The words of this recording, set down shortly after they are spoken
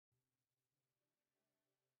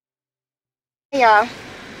Hey y'all,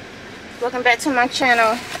 welcome back to my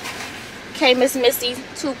channel. Miss Missy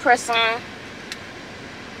 2 press on.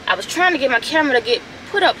 I was trying to get my camera to get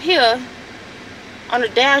put up here on the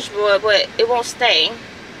dashboard, but it won't stay.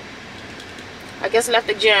 I guess I left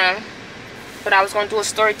the gym, but I was going to do a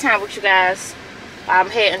story time with you guys. I'm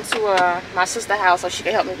heading to my sister's house so she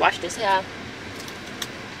can help me wash this hair.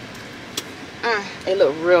 It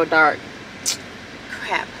look real dark.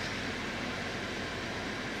 Crap.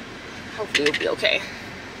 Hopefully it'll be okay.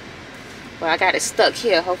 Well, I got it stuck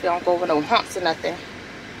here. Hopefully I don't go over no humps or nothing.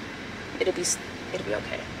 It'll be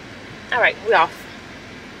okay. Alright, we off.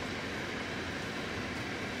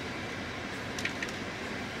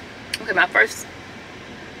 Okay, my first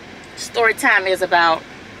story time is about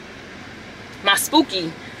my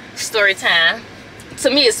spooky story time.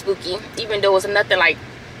 To me it's spooky, even though it's nothing like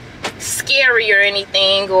scary or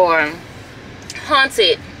anything or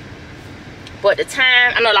haunted. But the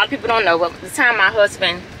time, I know a lot of people don't know, but the time my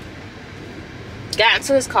husband got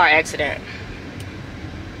into his car accident,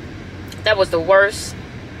 that was the worst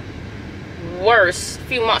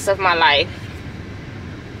few months of my life.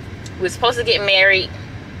 We were supposed to get married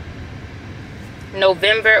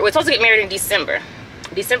November. We were supposed to get married in December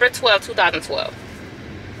 12, 2012.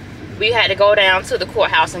 We had to go down to the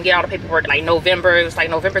courthouse and get all the paperwork like November. It was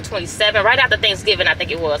like November 27, right after Thanksgiving, I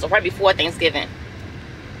think it was, or right before Thanksgiving.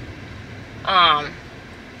 I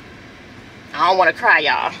don't want to cry,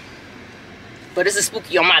 y'all, but this is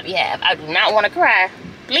spooky on my behalf. I do not want to cry.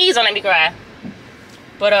 Please don't let me cry.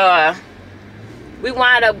 But we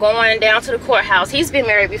wound up going down to the courthouse. He's been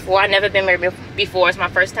married before. I've never been married before. It's my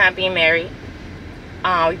first time being married.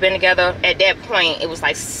 We've been together at that point. It was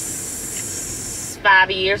like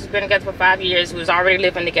 5 years. We've been together for 5 years. We was already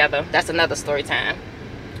living together. That's another story time.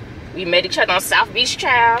 We met each other on South Beach,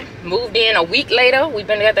 child. Moved in a week later. We've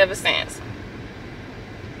been together ever since.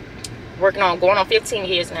 Going on 15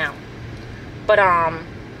 years now. But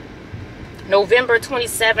November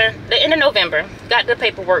 27th, the end of November, got the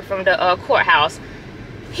paperwork from the courthouse.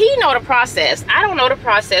 He know the process. I don't know the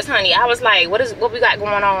process, honey. I was like, what we got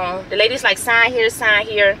going on? The lady's like, sign here, sign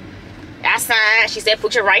here. I signed. She said,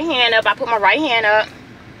 put your right hand up. I put my right hand up.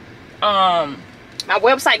 My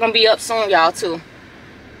website gonna be up soon, y'all, too.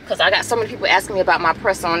 Because I got so many people asking me about my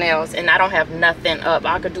press-on nails, and I don't have nothing up.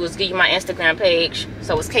 All I could do is give you my Instagram page.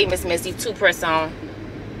 So it's Miss Missy 2 press-on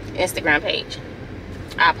Instagram page.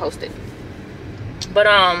 I posted. But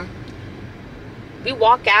we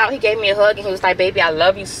walk out. He gave me a hug, and he was like, baby, I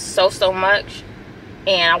love you so much,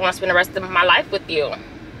 and I want to spend the rest of my life with you.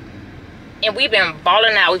 And we've been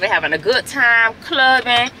balling out. We've been having a good time,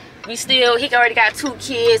 clubbing. He already got 2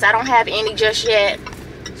 kids. I don't have any just yet.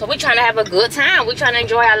 So we're trying to have a good time. We're trying to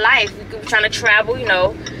enjoy our life. We're trying to travel, you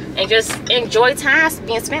know, and just enjoy time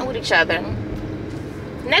being spent with each other.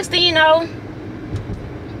 Next thing you know,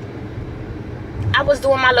 I was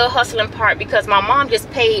doing my little hustling part because my mom just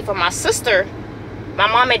paid for my sister. My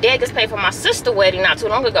mom and dad just paid for my sister's wedding not too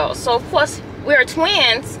long ago. So, of course, we're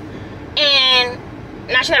twins. And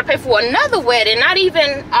now she had to pay for another wedding, not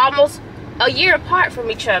even almost a year apart from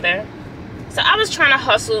each other. So I was trying to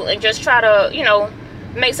hustle and just try to, you know,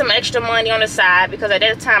 make some extra money on the side, because at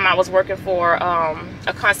that time I was working for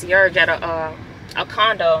a concierge at a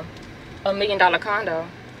condo, $1 million condo.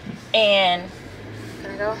 And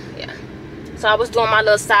can I go? Yeah. So I was doing my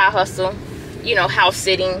little side hustle, you know, house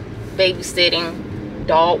sitting, babysitting,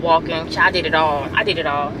 dog walking. I did it all.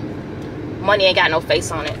 Money ain't got no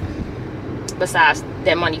face on it besides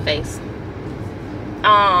that money face.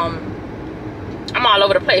 I'm all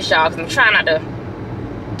over the place, y'all, because I'm trying not to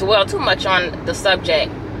dwell too much on the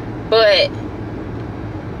subject. But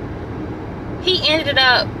he ended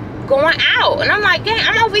up going out, and I'm like, dang,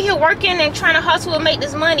 I'm over here working and trying to hustle and make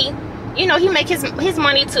this money. You know, he make his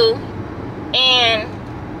money too.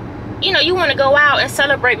 And you know, you want to go out and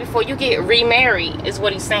celebrate before you get remarried, is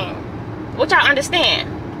what he's saying, which I understand.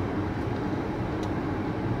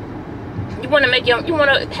 You want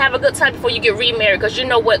to have a good time before you get remarried, because you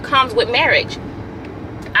know what comes with marriage.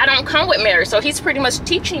 I don't come with marriage, so he's pretty much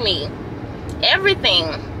teaching me everything.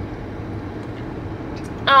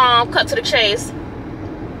 Cut to the chase,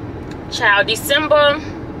 child. December,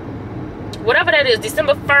 whatever that is,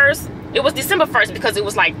 December 1st. It was December 1st because it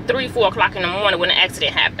was like 3-4 o'clock in the morning when the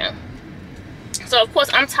accident happened. So of course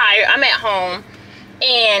I'm tired. I'm at home,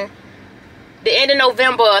 and the end of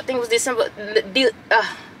November, I think it was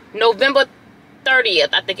November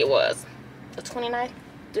 30th, I think it was the 29th.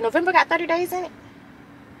 Do November got 30 days in it?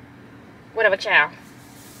 Whatever, child.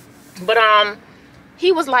 But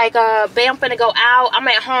he was like, babe, I'm finna go out. I'm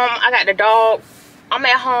at home. I got the dog. I'm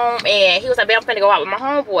at home, and he was like, babe, I'm finna go out with my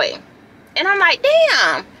homeboy. And I'm like,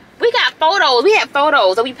 damn, We got photos. We had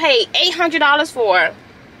photos that we paid $800 for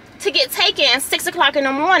to get taken 6 o'clock in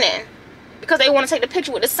the morning because they want to take the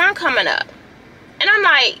picture with the sun coming up. And I'm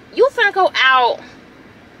like, you finna go out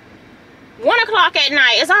 1 o'clock at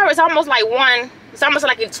night. It's almost like 1. It's almost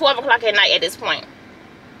like 12 o'clock at night at this point.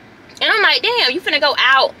 And I'm like, damn, you finna go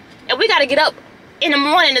out and we gotta get up in the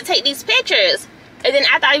morning to take these pictures. And then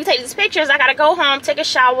after I take these pictures, I gotta go home, take a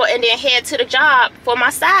shower, and then head to the job for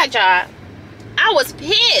my side job. I was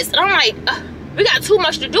pissed. And I'm like, we got too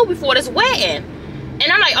much to do before this wedding.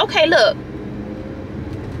 And I'm like, okay, look.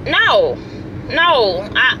 No,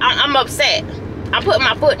 I'm upset. I'm putting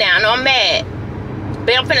my foot down. No, I'm mad.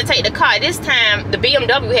 But I'm finna take the car. This time, the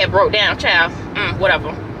BMW had broke down, child.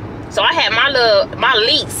 Whatever. So I had my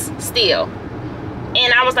lease still.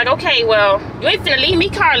 And I was like, okay, well, you ain't finna leave me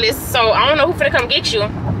carless, so I don't know who finna come get you.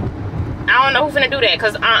 I don't know who finna do that,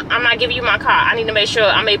 because I'm not giving you my car. I need to make sure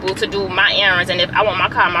I'm able to do my errands, and if I want my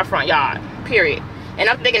car in my front yard, period. And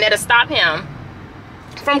I'm thinking that'll stop him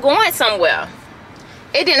from going somewhere.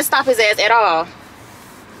 It didn't stop his ass at all.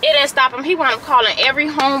 It didn't stop him. He wound up calling every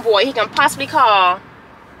homeboy he can possibly call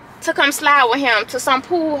to come slide with him to some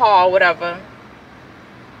pool hall or whatever.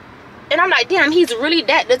 And I'm like, damn, he's really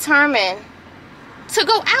that determined to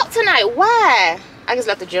go out tonight. Why? I just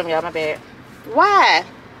left the gym, y'all, my bad. Why?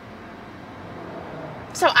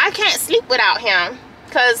 So I can't sleep without him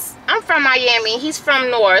because I'm from Miami, he's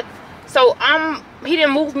from North. So he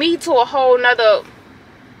didn't move me to a whole nother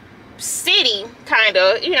city, kind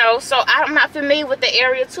of, you know. So I'm not familiar with the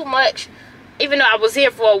area too much. Even though I was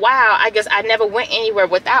here for a while, I guess I never went anywhere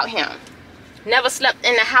without him. Never slept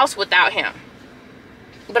in the house without him.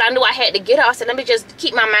 But I knew I had to get up. So let me just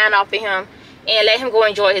keep my mind off of him and let him go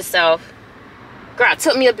enjoy himself. Girl, I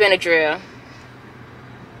took me a Benadryl.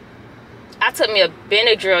 I took me a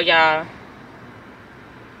Benadryl, y'all.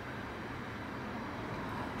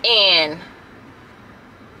 And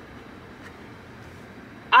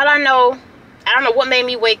all I don't know what made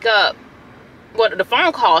me wake up. Well, the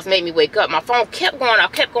phone calls made me wake up. My phone kept going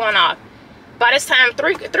off, By this time,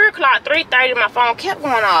 3 o'clock, 3:30, my phone kept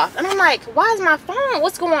going off. And I'm like, why is my phone?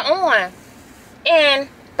 What's going on? And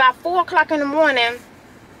by 4 o'clock in the morning,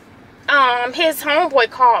 his homeboy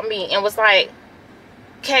called me and was like,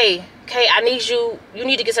 Kay, I need you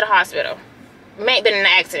need to get to the hospital. May been in an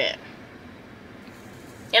accident.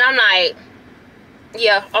 And I'm like,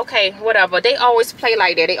 yeah, okay, whatever. They always play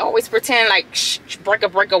like that. They always pretend like breaker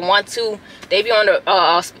 1 2. They be on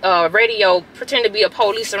the radio, pretend to be a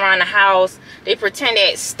police around the house. They pretend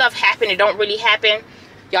that stuff happened. It don't really happen.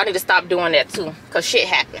 Y'all need to stop doing that too, because shit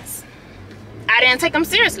happens. I didn't take them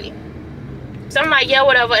seriously. So I'm like, yeah,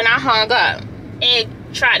 whatever. And I hung up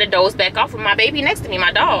and tried to doze back off with my baby next to me,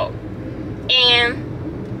 my dog.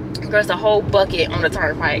 And there's a whole bucket on the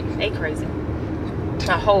turnpike. They crazy.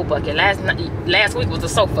 A whole bucket. Last week was the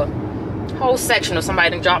sofa. Whole section of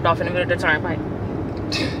somebody that dropped off in the middle of the turnpike.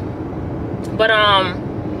 But I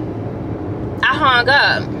hung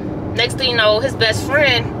up. Next thing you know, his best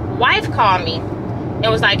friend wife called me and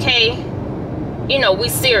was like, hey, you know, we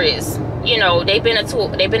serious. You know, they've been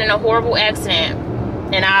in a horrible accident.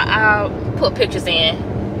 And I'll put pictures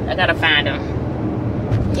in. I gotta find him.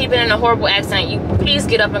 He been in a horrible accident. You please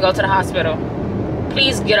get up and go to the hospital.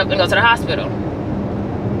 Please get up and go to the hospital.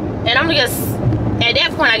 And I'm just, at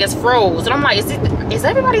that point, I just froze. And I'm like, is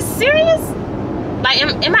everybody serious? Like,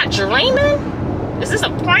 am I dreaming? Is this a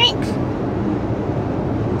prank?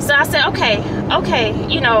 So I said, okay,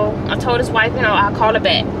 you know, I told his wife, you know, I'll call her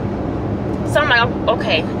back. So I'm like,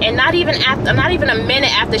 okay. And not even a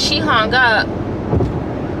minute after she hung up,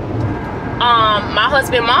 my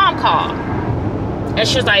husband's mom called. And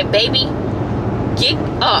she was like, baby, get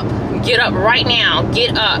up right now,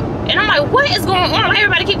 get up. And I'm like, what is going on? Why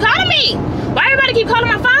everybody keep calling me? Why everybody keep calling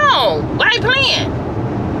my phone? Why they playing?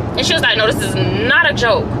 And she was like, no, this is not a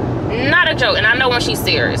joke. Not a joke. And I know when she's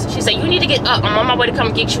serious. She said, you need to get up. I'm on my way to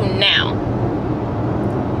come get you now.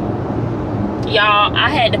 Y'all, I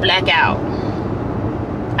had to black out.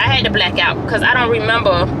 I had to black out because I don't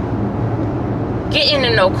remember getting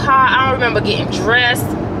in no car. I don't remember getting dressed.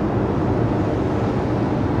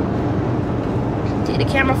 Did the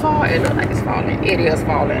camera fall? It looks like it's falling. It is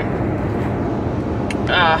falling.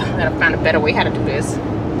 I gotta find a better way how to do this.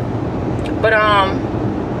 But I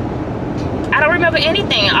don't remember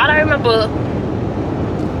anything. All I remember,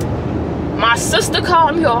 my sister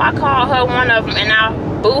called me, or I called her, one of them, and I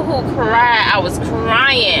boo-hoo cried. I was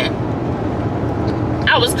crying.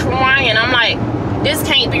 I'm like, this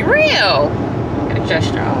can't be real. I gotta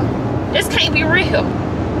adjust, y'all. This can't be real.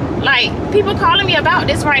 Like, people calling me about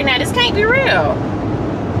this right now. This can't be real.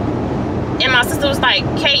 And my sister was like,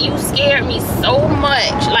 Kate, you scared me so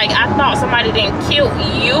much. Like, I thought somebody didn't kill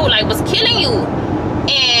you, like was killing you.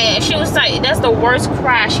 And she was like, that's the worst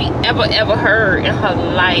cry she ever heard in her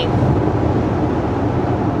life.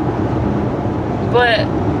 But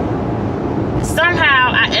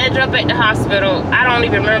somehow I ended up at the hospital. I don't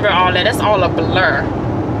even remember all that. That's all a blur.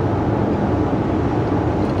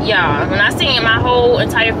 Yeah, when I seen my whole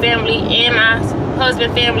entire family and my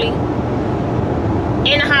husband family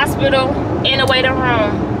in the hospital, in the waiting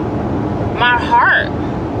room, my heart,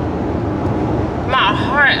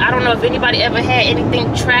 I don't know if anybody ever had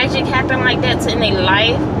anything tragic happen like that in their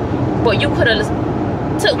life, but you could have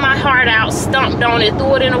took my heart out, stomped on it,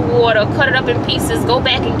 threw it in the water, cut it up in pieces, go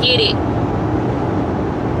back and get it,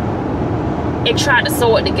 and tried to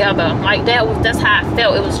sew it together. Like, that's how I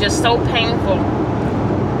felt. It was just so painful.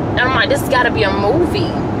 And I'm like, this gotta be a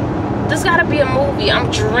movie. This gotta be a movie.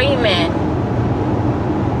 I'm dreaming.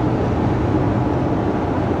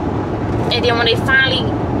 And then when they finally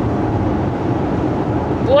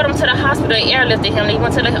brought him to the hospital, they airlifted him. They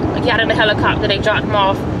went to got in the helicopter. They dropped him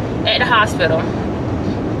off at the hospital.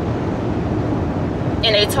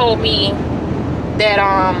 And they told me that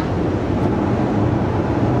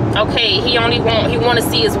okay, he want to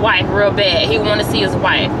see his wife real bad. He want to see his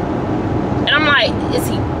wife. And I'm like, is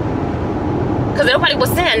he? Because nobody was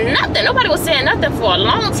saying nothing. Nobody was saying nothing for a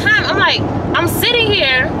long time. I'm like, I'm sitting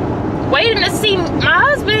here waiting to see my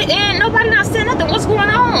husband, and nobody not saying nothing. What's going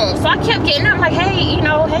on? So I kept getting up, like, hey, you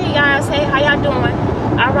know, hey guys, hey, how y'all doing?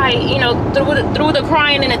 All right, you know, through the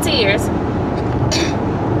crying and the tears.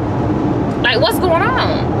 Like, what's going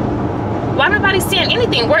on? Why nobody saying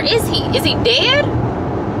anything? Where is he? Is he dead?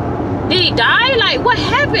 Did he die? Like, what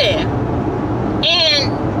happened?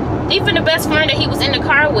 And even the best friend that he was in the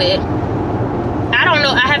car with, I don't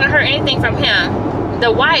know. I haven't heard anything from him.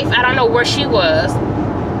 The wife, I don't know where she was.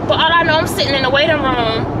 But all I know, I'm sitting in the waiting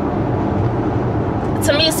room.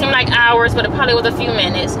 To me, it seemed like hours, but it probably was a few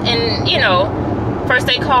minutes. And, you know, first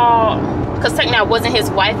they called, because technically I wasn't his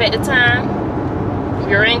wife at the time.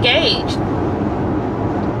 We were engaged.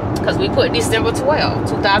 Because we put December 12,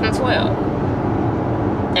 2012.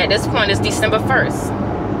 At this point, it's December 1st,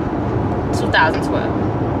 2012.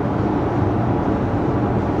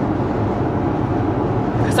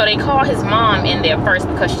 So they called his mom in there first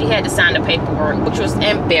because she had to sign the paperwork, which was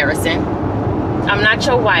embarrassing. I'm not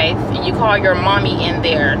your wife, and you call your mommy in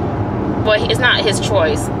there. But it's not his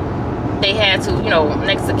choice. They had to, you know,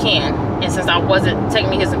 next of kin. And since I wasn't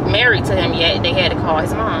technically married to him yet, they had to call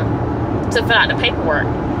his mom to fill out the paperwork.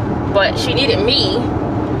 But she needed me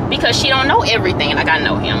because she don't know everything like I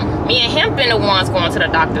know him. Me and him been the ones going to the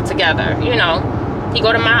doctor together, you know. He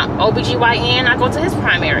go to my OBGYN, I go to his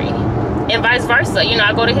primary. And vice versa, you know,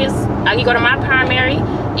 he go to my primary,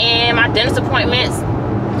 and my dentist appointments,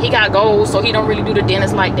 he got goals, so he don't really do the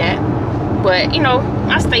dentist like that. But, you know,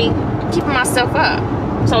 I stay keeping myself up.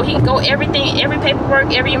 So he go every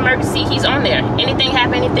paperwork, every emergency, he's on there. Anything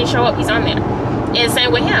happen, anything show up, he's on there. And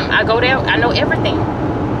same with him. I go there, I know everything.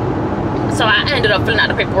 So I ended up filling out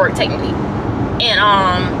the paperwork technically. And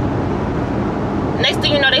next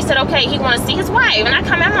thing you know, they said, okay, he want to see his wife. And I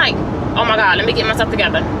come in, I'm like, oh my God, let me get myself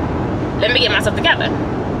together. Let me get myself together.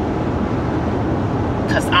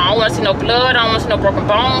 Because I don't want to see no blood. I don't want to see no broken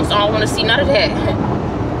bones. I don't want to see none of that.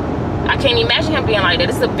 I can't imagine him being like that.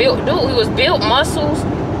 This is a built dude. He was built, muscles.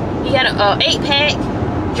 He had a 8-pack.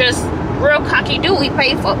 Just real cocky dude. He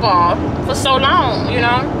played football for so long, you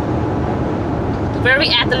know. Very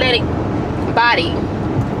athletic body.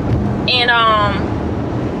 And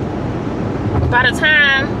by the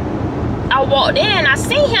time I walked in, I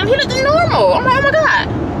seen him. He looked normal. I'm like, oh my God.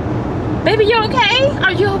 Baby, you okay?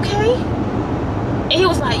 Are you okay? And he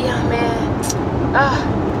was like, yeah, man.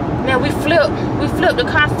 Man, we flipped. The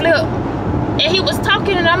car flipped. And he was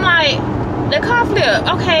talking, and I'm like, the car flipped.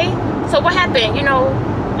 Okay. So what happened? You know,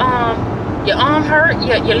 your arm hurt,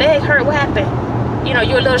 your leg hurt. What happened? You know,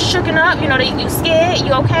 you a little shooken up. You know, you scared.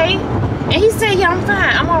 You okay? And he said, yeah, I'm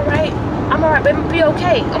fine. I'm all right. I'm all right, baby. Be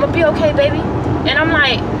okay. I'm gonna be okay, baby. And I'm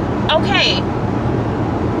like, okay.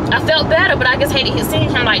 I felt better, but I just hated seeing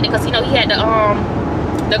him like that because, you know, he had the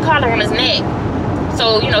collar on his neck.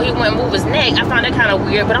 So, you know, he wouldn't move his neck. I found that kind of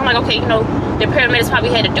weird, but I'm like, okay, you know, the paramedics probably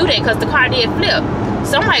had to do that because the car did flip.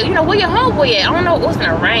 So I'm like, you know, where your homeboy at? I don't know. It was in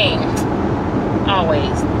the rain.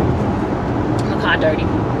 Always. The car dirty.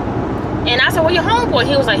 And I said, where your homeboy?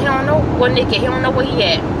 He was like, he don't know where Nick at. He don't know where he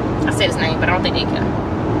at. I said his name, but I don't think they care.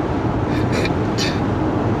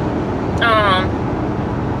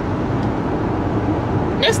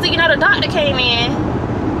 Next thing you know, the doctor came in.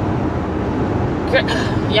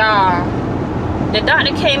 Y'all, the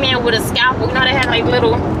doctor came in with a scalpel. You know, they had like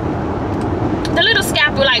little the little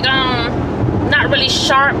scalpel, like not really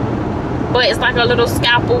sharp, but it's like a little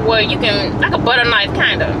scalpel where you can, like a butter knife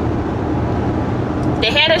kind of. They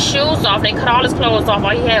had his shoes off. They cut all his clothes off. All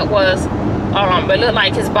he had was it looked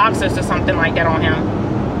like his boxers or something like that on him.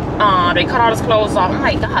 They cut all his clothes off. I'm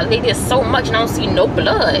like, God, they did so much and I don't see no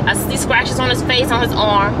blood. I see scratches on his face, on his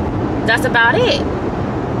arm. That's about it.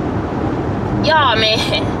 Y'all,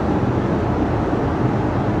 man.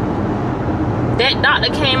 That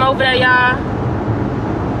doctor came over there, y'all.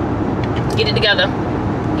 Get it together.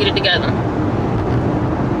 Get it together.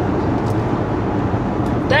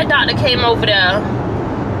 That doctor came over there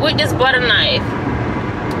with this butter knife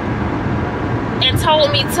and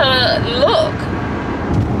told me to look.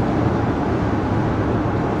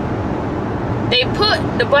 They put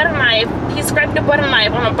the butter knife, he scraped the butter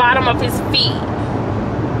knife on the bottom of his feet.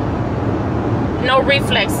 No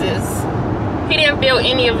reflexes. He didn't feel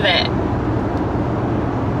any of that.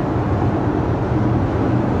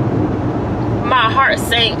 My heart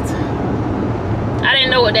sank. I didn't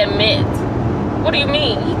know what that meant. What do you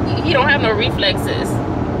mean? He don't have no reflexes.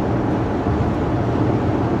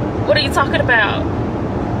 What are you talking about?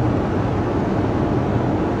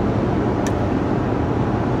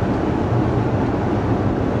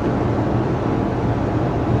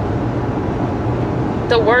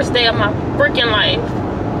 The worst day of my freaking life.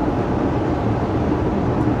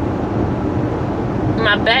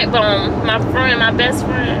 My backbone, my friend, my best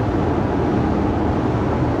friend.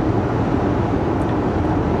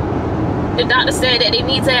 The doctor said that they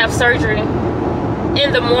need to have surgery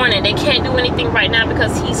in the morning. They can't do anything right now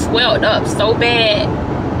because he swelled up so bad.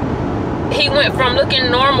 He went from looking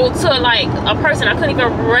normal to like a person I couldn't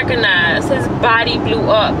even recognize. His body blew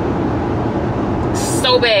up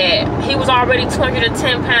so bad. He was already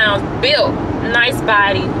 210 pounds, built, nice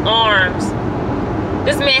body, arms.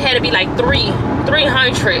 This man had to be like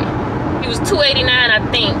 300. He was 289, I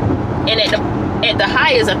think, and at the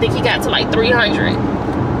highest, I think he got to like 300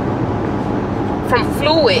 from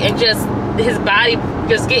fluid and just his body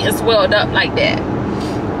just getting swelled up like that.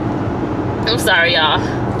 I'm sorry, y'all.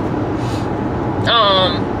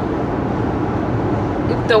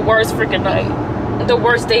 The worst freaking night. The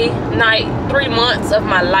worst night, 3 months of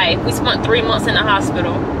my life. We spent 3 months in the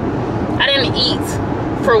hospital. I didn't eat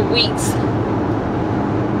for weeks.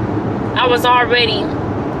 I was already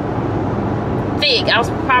thick. I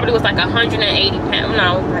probably was like 180 pounds.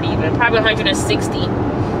 No, not even. Probably 160.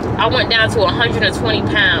 I went down to 120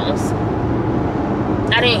 pounds.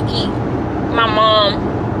 I didn't eat. My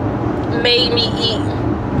mom made me eat.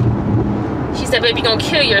 She said, baby, you're gonna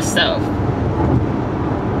kill yourself.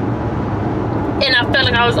 And I felt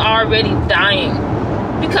like I was already dying.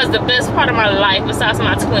 Because the best part of my life, besides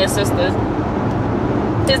my twin sisters,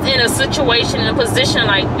 is in a situation, in a position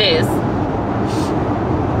like this.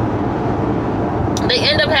 They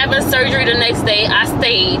end up having surgery the next day. I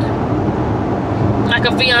stayed. Like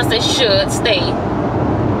a fiance should stay.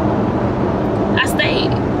 I stayed.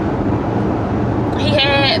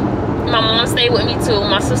 My mom stayed with me too.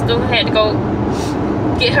 My sister had to go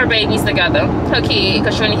get her babies together, her kid,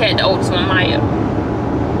 because she only had the oldest one, Maya.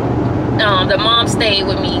 The mom stayed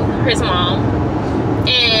with me, his mom,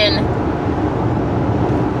 and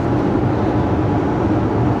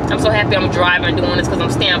I'm so happy I'm driving doing this because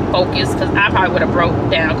I'm staying focused, because I probably would have broke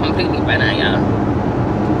down completely by now, y'all,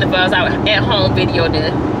 if I was out at home videoing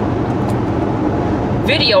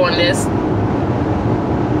this.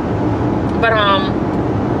 But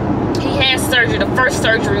he had surgery. The first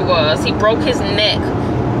surgery was he broke his neck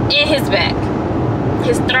and his back,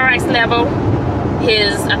 his thorax level,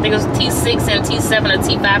 his, I think it was T6 and T7 or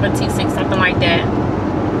T5 and T6, something like that,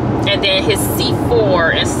 and then his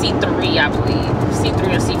C4 and C3, I believe,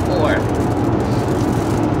 C3 and C4.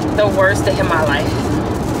 The worst day of my life.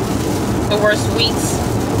 The worst weeks,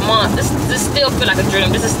 months. This still feel like a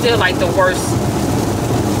dream. This is still like the worst.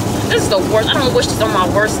 This is the worst. I don't wish this on my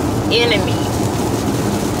worst enemy.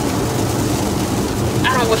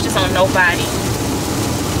 I don't wish this on nobody.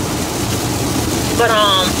 But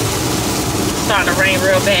it's starting to rain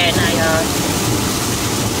real bad now, y'all.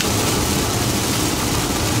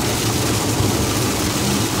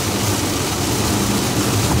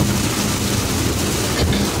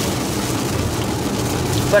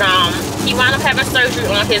 But he wound up having surgery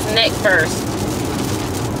on his neck first.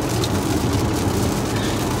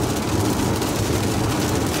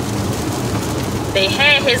 They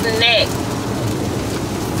had his neck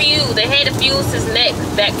fused. They had to fuse his neck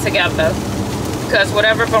back together because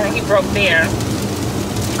whatever bone he broke there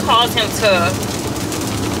caused him to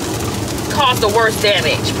cause the worst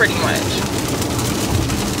damage, pretty much.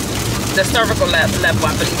 The cervical level, I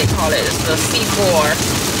believe they call it, is the C4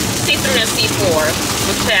 C3 and C4,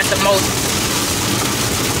 which has the most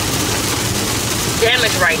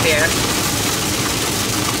damage right there.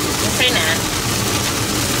 Okay, now,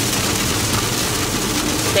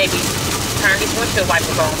 baby, turn these windshield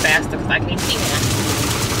wipers on faster because I can't see now.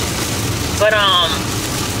 But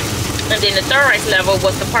and then the thorax level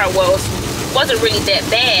was the part where it wasn't really that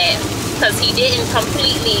bad because he didn't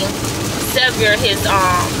completely sever his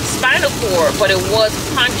spinal cord, but it was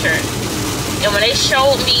punctured. And when they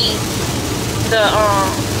showed me the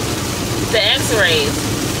X-rays,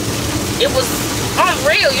 it was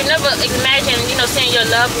unreal. You never imagine, you know, seeing your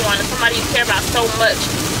loved one, somebody you care about so much,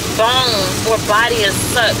 bones or body in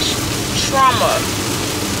such trauma,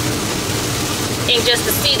 and just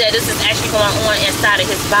to see that this is actually going on inside of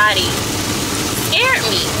his body scared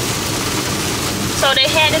me. So they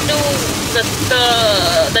had to do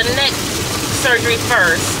the neck surgery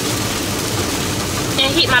first, and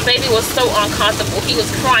my baby was so uncomfortable. He was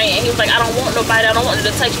crying. He was like, I don't want nobody. I don't want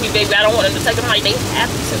them to touch me, baby. I don't want them to touch me. I'm like, they have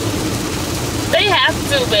to. They have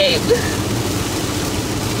to, babe.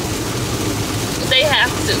 They have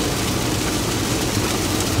to.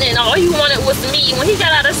 And all he wanted was me when he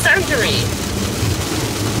got out of surgery.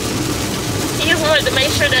 He just wanted to make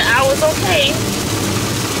sure that I was okay.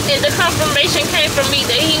 And the confirmation came from me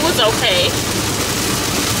that he was okay.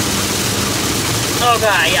 Oh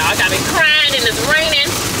God, y'all got me crying and it's raining.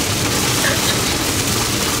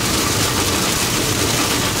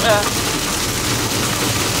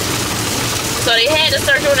 So they had the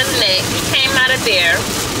surgery on his neck. He came out of there.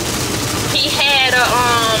 He had a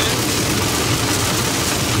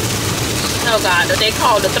oh God, they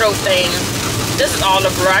call the throat thing. This is all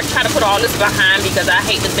the blur. I try to put all this behind because I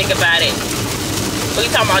hate to think about it. What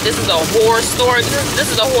you talking about? This is a horror story. This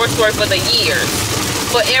is a horror story for the years.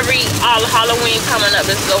 But all Halloween coming up,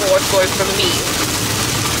 this is a horror story for me.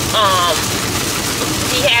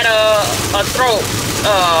 He had a throat.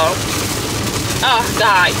 Oh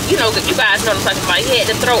God, you know, you guys know what I'm talking about. He had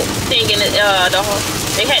the throat thing in it.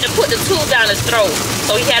 They had to put the tube down his throat,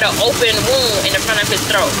 so he had an open wound in the front of his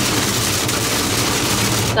throat.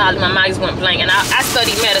 God, my mind just went blank, and I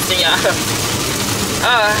study medicine, y'all.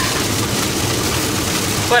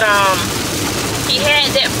 But he had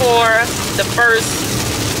that for the first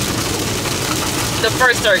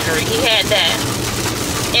surgery. He had that,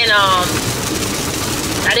 and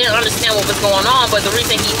I didn't understand what was going on, but the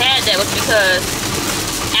reason he had that was because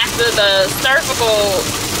after the cervical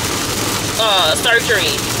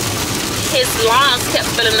surgery, his lungs kept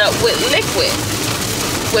filling up with liquid,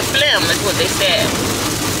 with phlegm is what they said.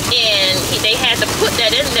 And they had to put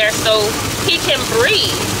that in there so he can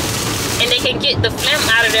breathe and they can get the phlegm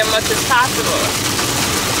out of there as much as possible.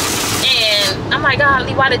 And I'm like,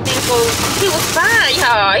 golly, why did things go? He was fine,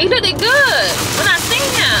 y'all. He looked good when I seen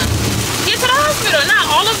him. Get to the hospital. Not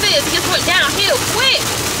all of this. He just went downhill quick.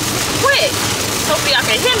 Hopefully y'all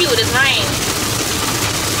can hear me with this rain.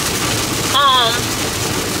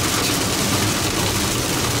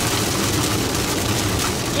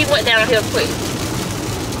 He went downhill quick.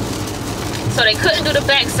 So they couldn't do the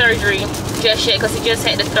back surgery just yet because he just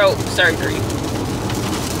had the throat surgery.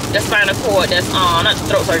 The spinal cord, that's not the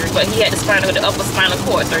throat surgery, but he had the upper spinal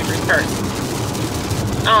cord surgery first.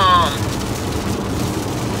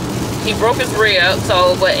 He broke his rib,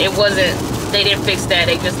 so but it wasn't, they didn't fix that,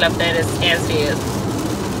 they just left that as is.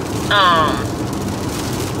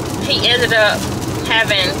 He ended up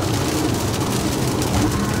having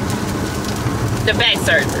the back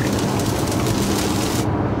surgery.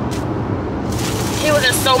 He was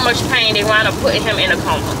in so much pain, they wound up putting him in a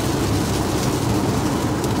coma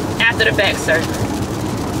after the back surgery.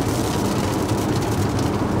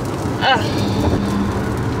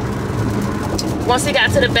 Once he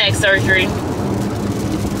got to the back surgery,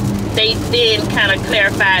 they then kind of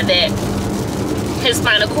clarified that his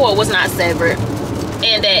spinal cord was not severed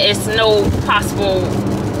and that it's no possible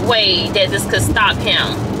way that this could stop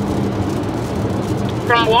him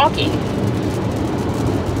from walking.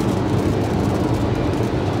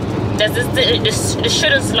 This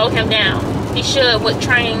shouldn't slow him down. He should, with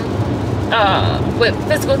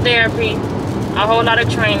physical therapy, a whole lot of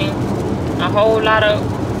training, a whole lot of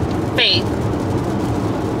faith.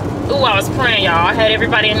 Ooh, I was praying, y'all. I had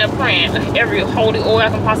everybody in there praying. Every holy oil I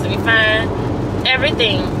can possibly find.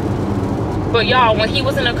 Everything. But y'all, when he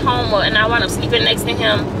was in a coma and I wound up sleeping next to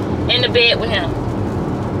him in the bed with him.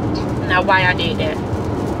 Now, why I did that?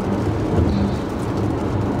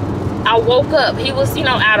 I woke up. He was, you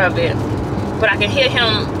know, out of it. But I could hear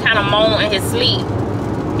him kind of moan in his sleep.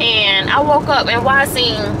 And I woke up and while I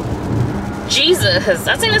seen Jesus,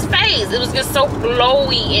 I seen his face. It was just so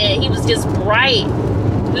glowy and he was just bright,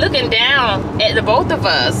 looking down at the both of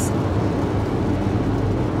us.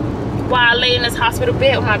 while I lay in this hospital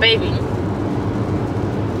bed with my baby.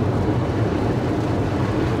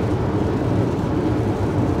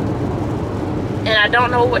 And I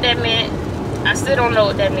don't know what that meant. I still don't know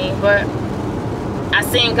what that means, but I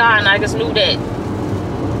seen God, and I just knew that,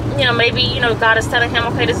 you know, maybe, you know, God is telling him,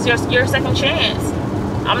 okay, this is your second chance.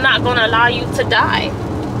 I'm not going to allow you to die.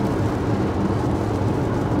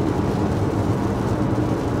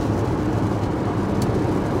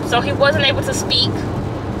 So he wasn't able to speak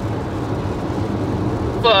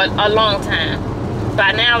for a long time.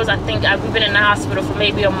 By now, I think we've been in the hospital for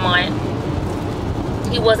maybe a month.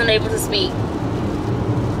 He wasn't able to speak.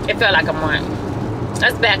 It felt like a month.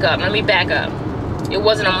 Let's back up. Let me back up. It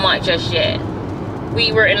wasn't a month just yet.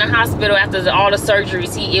 We were in the hospital after all the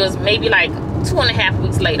surgeries. It was maybe like 2.5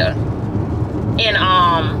 weeks later. And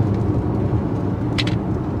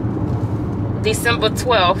December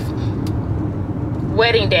 12th,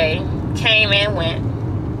 wedding day, came and went.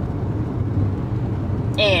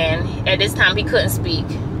 And at this time, he couldn't speak.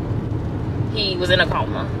 He was in a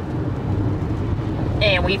coma.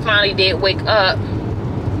 And we finally did wake up.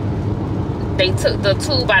 They took the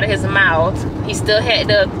tube out of his mouth. He still had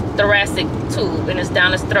the thoracic tube, and it's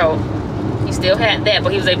down his throat. He still had that,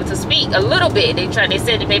 but he was able to speak a little bit. They said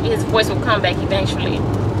that maybe his voice would come back eventually.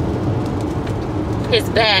 His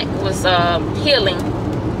back was healing,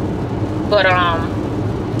 but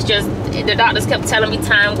it's just the doctors kept telling me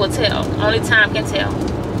time will tell. Only time can tell.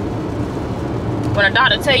 When a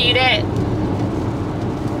doctor tell you that,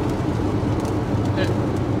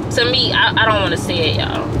 to me, I don't want to say it,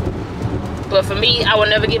 y'all. But for me, I will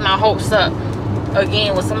never get my hopes up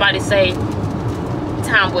again when somebody say,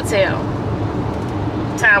 time will tell.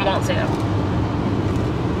 Time won't tell.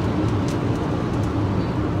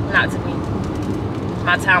 Not to me.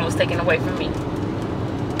 My time was taken away from me.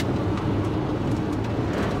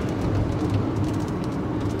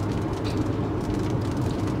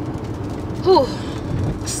 Whew.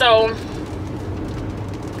 So,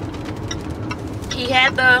 he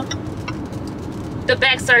had the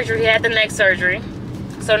back surgery, he had the neck surgery.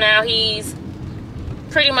 So now he's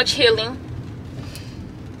pretty much healing.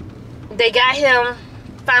 They got him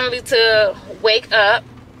finally to wake up,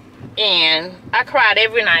 and I cried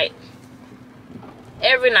every night.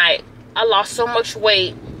 Every night. I lost so much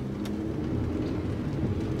weight.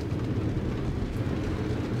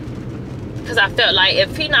 Because I felt like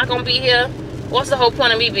if he's not going to be here, what's the whole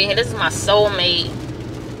point of me being here? This is my soulmate.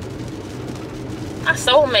 My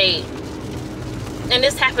soulmate. And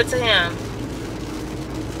this happened to him.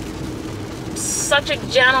 Such a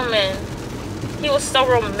gentleman. He was so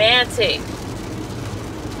romantic.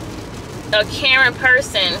 A caring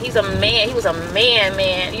person. He's a man. He was a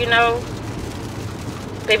man, you know.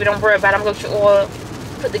 Baby, don't worry about it. I'm going to get your oil.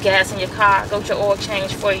 Put the gas in your car. Go get your oil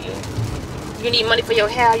change for you. You need money for your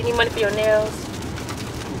hair. You need money for your nails.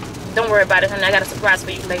 Don't worry about it, honey. I got a surprise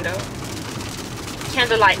for you later.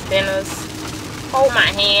 Candlelight dinners. Hold my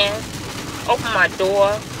hand. Open my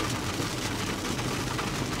door.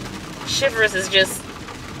 Shivers is just,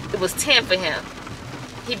 it was 10 for him.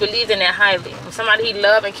 He believed in that highly. When somebody he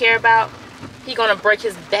loved and cared about, he gonna break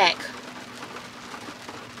his back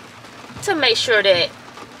to make sure that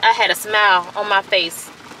I had a smile on my face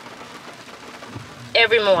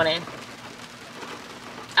every morning.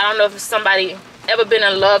 I don't know if somebody ever been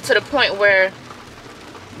in love to the point where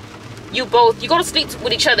you go to sleep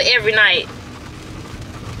with each other every night,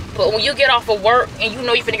 but when you get off of work and you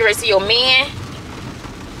know you're finna get ready to see your man,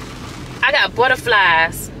 I got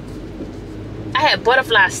butterflies. I had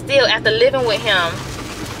butterflies still after living with him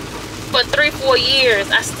for 3-4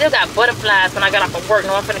 years. I still got butterflies when I got off of work.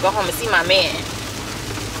 No, I'm finna go home and see my man.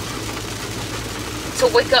 To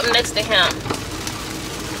wake up next to him.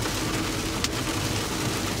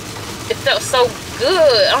 It felt so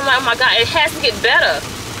good. I'm like, oh my God, it has to get better.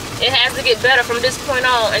 It has to get better from this point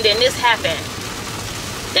on. And then this happened.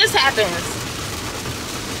 This happens.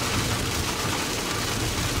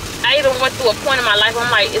 I even went through a point in my life where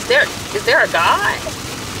I'm like, is there a God?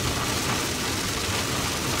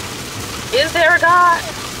 Is there a God?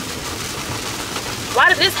 Why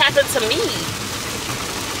did this happen to me?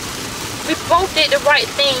 We both did the right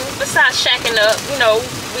thing besides shacking up. You know,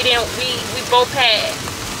 we both had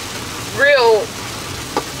real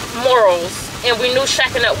morals, and we knew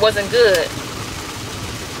shacking up wasn't good.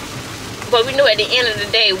 But we knew at the end of the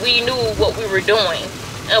day, we knew what we were doing.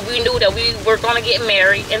 And we knew that we were going to get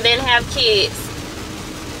married and then have kids.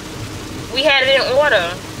 We had it in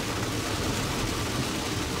order.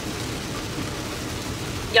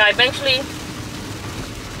 Yeah, eventually,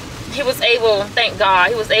 he was able, thank God,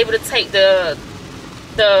 he was able to take the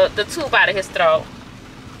tube out of his throat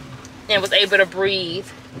and was able to breathe.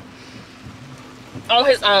 on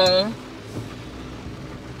his own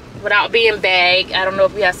without being bagged. I don't know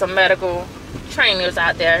if we have some medical trainers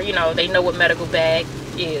out there, you know, they know what medical bag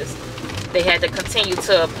is. They had to continue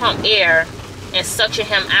to pump air and suction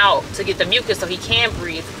him out to get the mucus so he can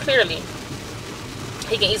breathe clearly.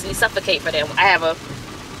 He can easily suffocate for them. I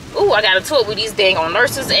got into it with these dang on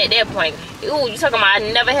nurses at that point. Ooh, you talking about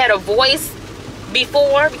I never had a voice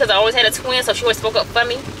before because I always had a twin, so she always spoke up for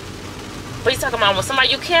me. But he's talking about when somebody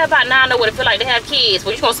you care about, now I know what it feel like to have kids.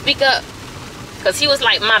 Well, you gonna speak up? Because he was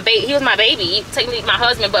like my baby. He was my baby. Technically my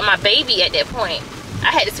husband, but my baby at that point.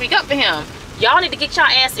 I had to speak up for him. Y'all need to get y'all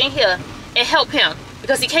ass in here and help him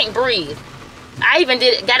because he can't breathe. I even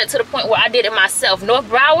got it to the point where I did it myself. North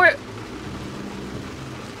Broward.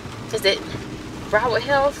 Is it Broward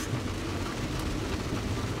Health?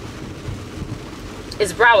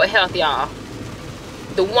 It's Broward Health, y'all.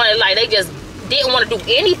 The one like they just didn't want to do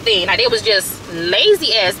anything. Like they was just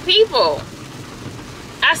lazy ass people.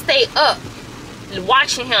 I stayed up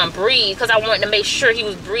watching him breathe because I wanted to make sure he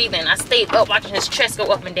was breathing. I stayed up watching his chest go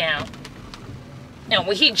up and down. And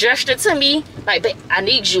when he gestured to me, like, I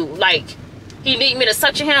need you, like, he need me to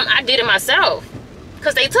suction him, I did it myself.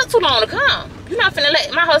 Because they took too long to come. You're not finna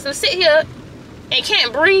let my husband sit here and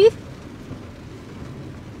can't breathe.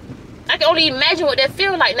 I can only imagine what that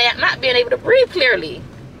feel like now, not being able to breathe clearly.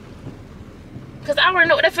 Because I already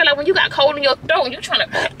know what that feel like when you got cold in your throat and you trying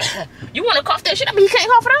to, you want to cough that shit up, but he can't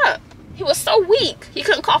cough it up. He was so weak. He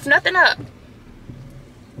couldn't cough nothing up.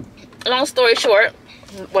 Long story short,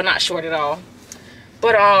 well, not short at all.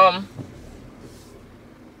 But,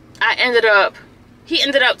 he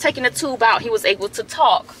ended up taking the tube out. He was able to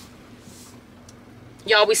talk.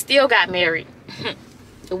 Y'all, we still got married.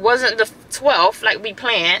 It wasn't the 12th like we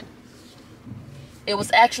planned. It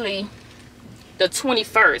was actually the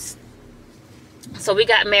 21st. So we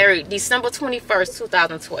got married December 21st,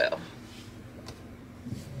 2012.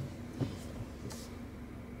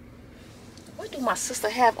 What do my sister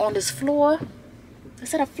have on this floor?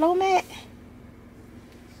 Is that a floor mat?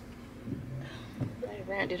 I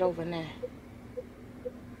ran it over now.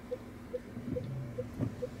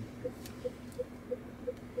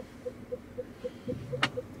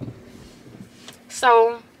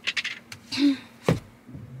 So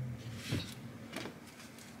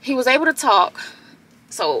he was able to talk.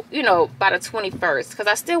 So, you know, by the 21st, because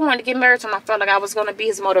I still wanted to get married to him. I felt like I was going to be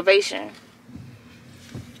his motivation.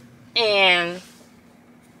 And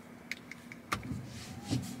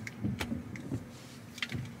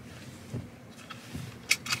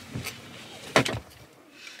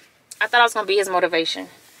I thought I was going to be his motivation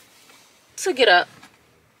to get up,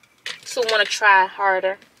 to want to try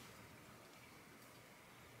harder.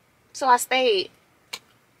 So I stayed.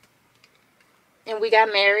 And we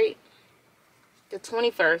got married the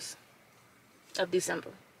 21st of December,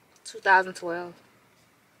 2012.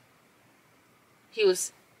 He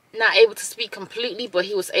was not able to speak completely, but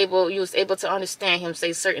you was able to understand him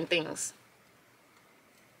say certain things.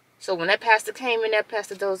 So when that pastor came in there,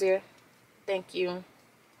 Pastor Dozier, thank you.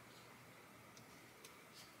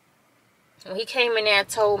 When he came in there and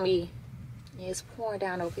told me, yeah, it's pouring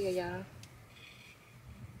down over here, y'all.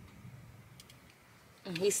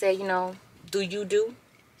 And he said, you know, do you do?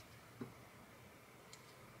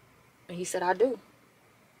 And he said, I do.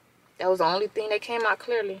 That was the only thing that came out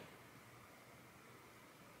clearly.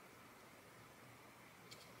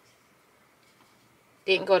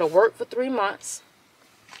 Didn't go to work for 3 months.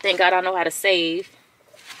 Thank God I know how to save.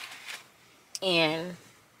 And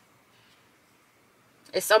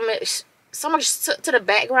it's so much to the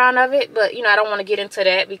background of it, but you know, I don't want to get into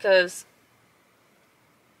that because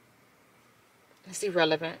it's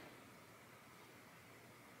irrelevant.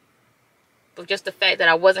 But just the fact that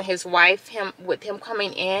I wasn't his wife, with him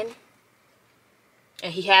coming in,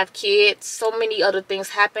 and he have kids, so many other things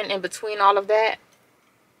happened in between all of that.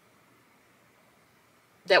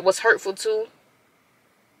 That was hurtful too.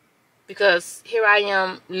 Because here I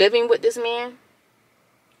am living with this man.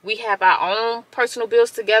 We have our own personal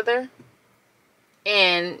bills together.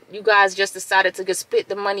 And you guys just decided to just split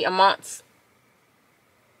the money amongst.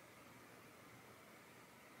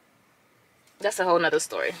 That's a whole nother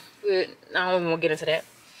story. I don't even want to get into that.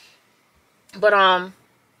 But I'm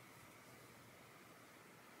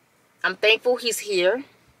thankful he's here.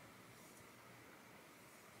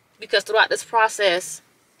 Because throughout this process,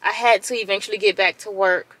 I had to eventually get back to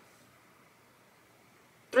work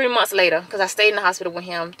 3 months later. Because I stayed in the hospital with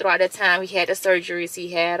him. Throughout that time, he had the surgeries.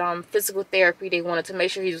 He had physical therapy. They wanted to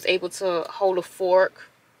make sure he was able to hold a fork,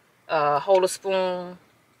 hold a spoon,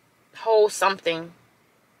 hold something.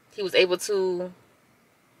 He was able to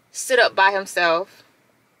sit up by himself.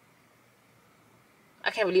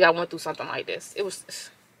 I can't believe I went through something like this. It was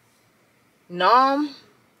numb.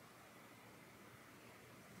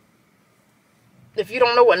 If you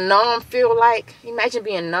don't know what numb feel like, imagine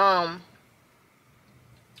being numb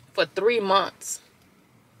for 3 months.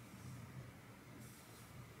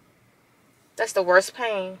 That's the worst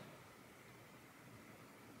pain.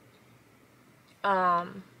 Oh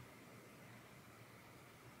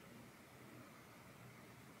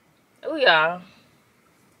yeah.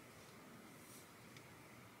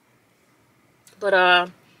 But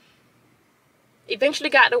eventually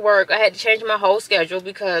got to work. I had to change my whole schedule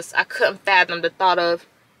because I couldn't fathom the thought of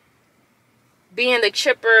being the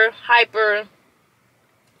chipper, hyper,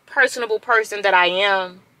 personable person that I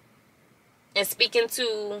am, and speaking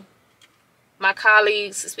to my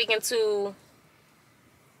colleagues, speaking to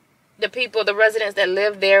the people, the residents that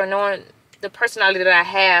live there, knowing the personality that I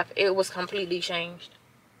have. It was completely changed.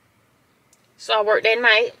 So I worked that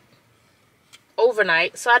night,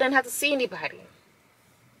 overnight, so I didn't have to see anybody.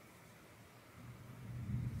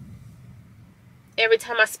 Every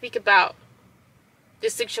time I speak about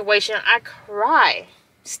this situation, I cry.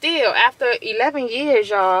 Still, after 11 years,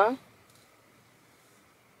 y'all.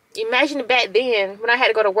 Imagine back then when I had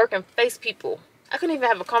to go to work and face people. I couldn't even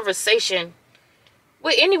have a conversation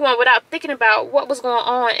with anyone without thinking about what was going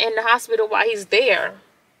on in the hospital while he's there.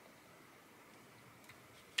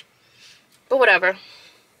 But whatever.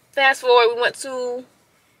 Fast forward,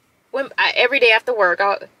 every day after work,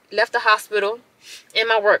 I left the hospital in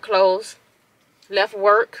my work clothes. Left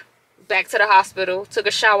work, back to the hospital, took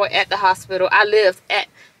a shower at the hospital. I lived at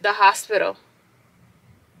the hospital.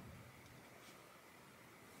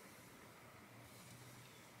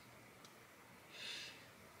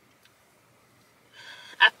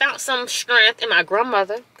 I found some strength in my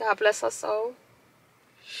grandmother. God bless her soul.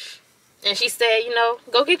 And she said, you know,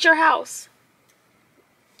 go get your house.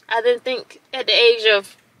 I didn't think at the age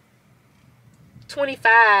of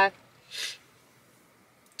 25,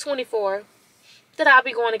 24, that I'll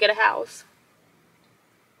be going to get a house.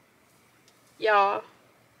 Y'all,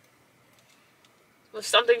 when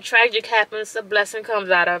something tragic happens, a blessing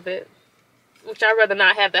comes out of it. Which I'd rather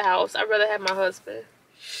not have the house. I'd rather have my husband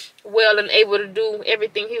well and able to do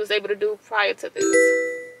everything he was able to do prior to this.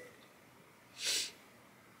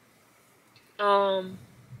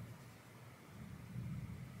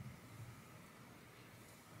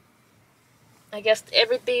 I guess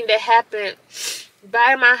everything that happened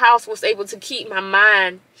buying my house was able to keep my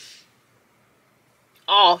mind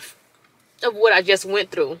off of what I just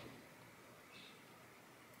went through.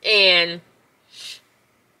 And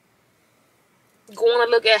going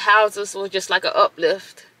to look at houses was just like an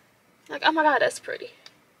uplift. Like, oh my God, that's pretty.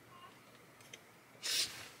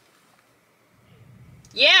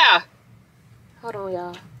 Yeah. Hold on,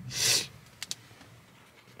 y'all.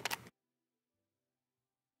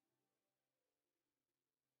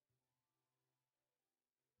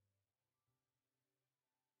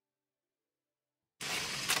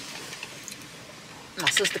 My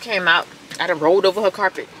sister came out. I done rolled over her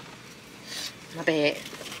carpet. My bad.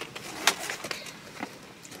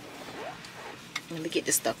 Let me get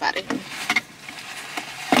this stuff out of here.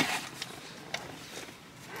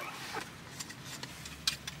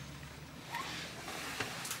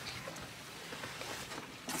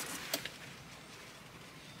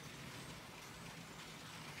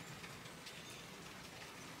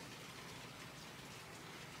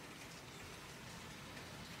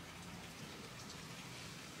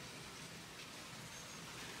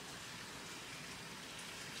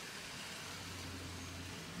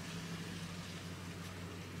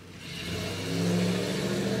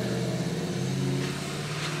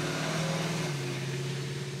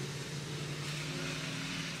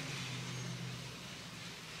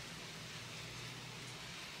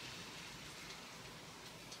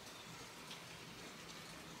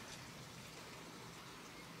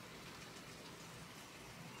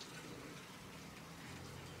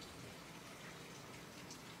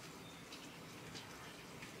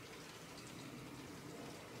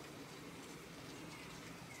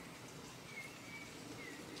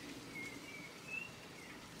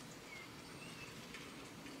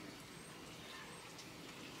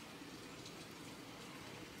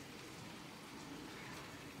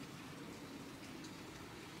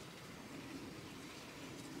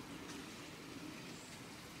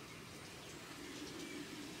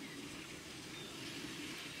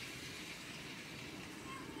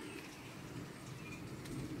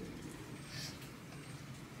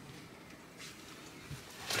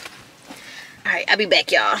 Alright, I'll be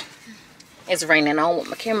back, y'all. It's raining. I don't want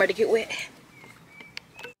my camera to get wet.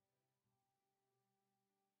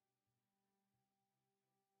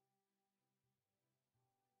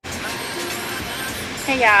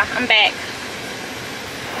 Hey y'all, I'm back.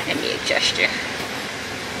 Let me adjust you.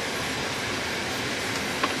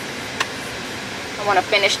 I want to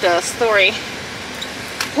finish the story,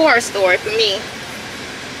 horror story for me,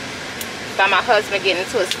 about my husband getting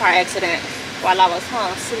into his car accident while I was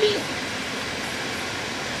home asleep.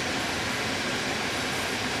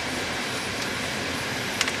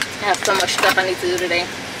 I have so much stuff I need to do today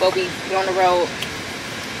before we be on the road.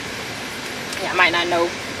 Yeah, I might not know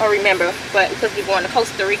or remember, but because we're going to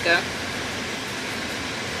Costa Rica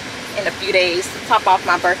in a few days to top off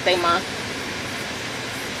my birthday month.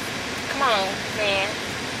 Come on, man.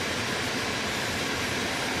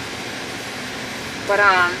 But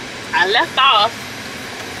I left off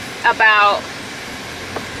about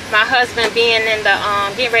my husband being in the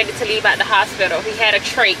getting ready to leave out the hospital. He had a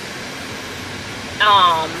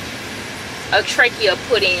trachea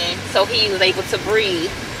put in, so he was able to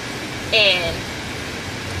breathe. And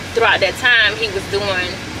throughout that time, he was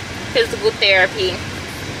doing physical therapy.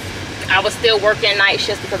 I was still working night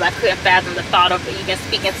shifts because I couldn't fathom the thought of even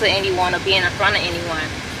speaking to anyone or being in front of anyone.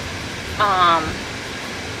 I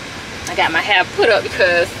got my hair put up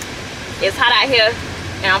because it's hot out here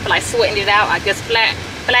and I don't feel like sweating it out. I just flat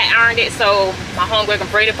ironed it so my homegirl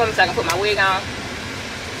can braid it for me so I can put my wig on.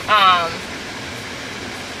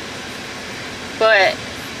 But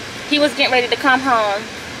he was getting ready to come home,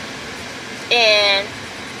 and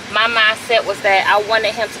my mindset was that I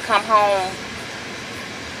wanted him to come home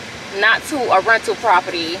not to a rental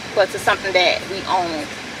property, but to something that we owned.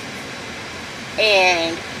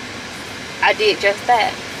 And I did just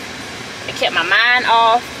that. I kept my mind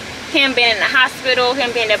off him being in the hospital,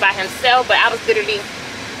 him being there by himself, but I was literally,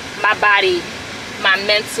 my body, my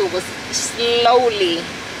mental was slowly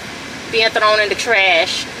being thrown in the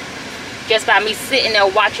trash just by me sitting there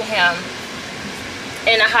watching him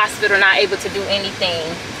in the hospital, not able to do anything,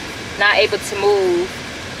 not able to move.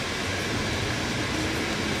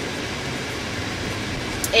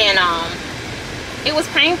 And it was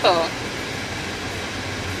painful.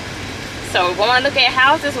 So going to look at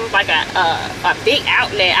houses was like a big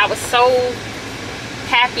outlet. I was so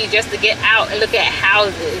happy just to get out and look at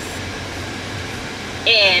houses,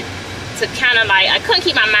 and to kind of like, I couldn't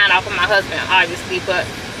keep my mind off of my husband obviously, but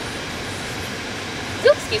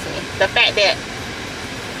excuse me, the fact that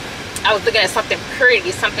I was looking at something pretty,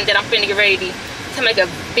 something that I'm finna get ready to make a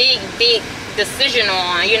big decision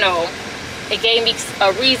on, you know, it gave me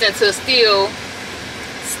a reason to still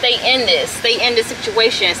stay in this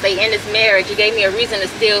situation, stay in this marriage. It gave me a reason to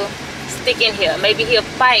still stick in here. Maybe he'll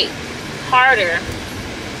fight harder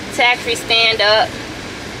to actually stand up,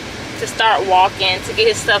 to start walking, to get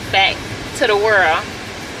his stuff back to the world.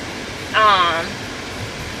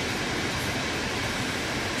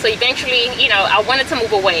 So eventually, you know, I wanted to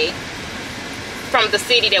move away from the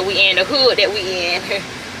city that we in, the hood that we in.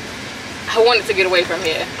 I wanted to get away from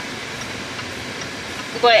here.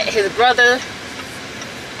 But his brother,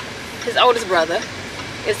 his oldest brother,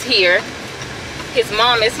 is here. His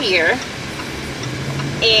mom is here.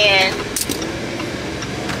 And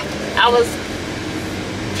I was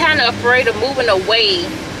kind of afraid of moving away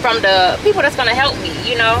from the people that's going to help me,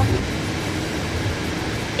 you know.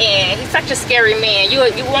 And he's such a scary man. You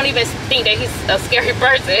won't even think that he's a scary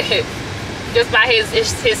person just by his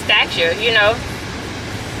stature, you know.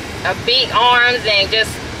 Big arms and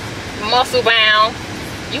just muscle bound.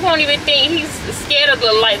 You won't even think he's scared of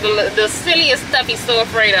the silliest stuff he's so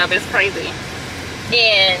afraid of. It's crazy.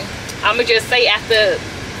 And I'm gonna just say, after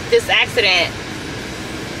this accident,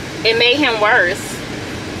 it made him worse.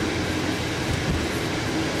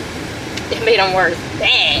 It made him worse.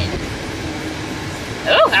 Bad.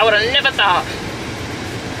 Oh, I would have never thought.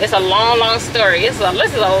 It's a long story. This is a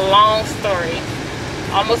long story.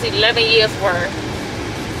 Almost 11 years worth.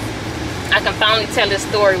 I can finally tell this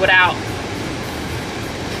story without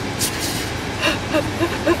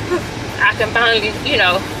I can finally, you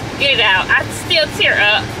know, get it out. I still tear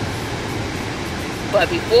up. But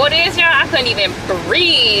before this, y'all, I couldn't even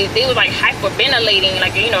breathe. It was like hyperventilating.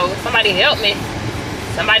 Like, you know, somebody help me.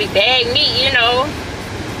 Somebody bag me, you know.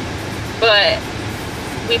 But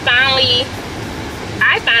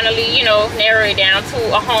I finally, you know, narrowed it down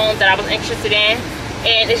to a home that I was interested in.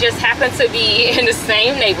 And it just happened to be in the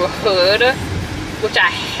same neighborhood, which I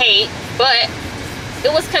hate, but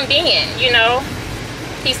it was convenient, you know.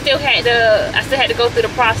 I still had to go through the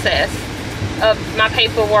process of my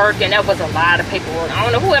paperwork, and that was a lot of paperwork. I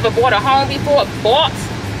don't know whoever bought a home before bought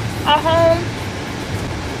a home,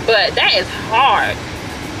 but that is hard.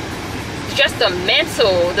 Just the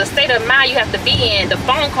mental, the state of mind you have to be in, the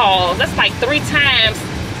phone calls. That's like 3 times.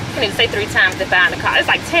 I can't even say 3 times to buy a car. It's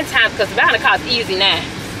like 10 times, because buying a car is easy now.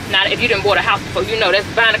 Now, if you didn't bought a house before, you know that's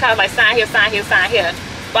buying a car, like sign here, sign here, sign here.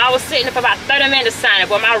 But I was sitting there for about 30 minutes signing.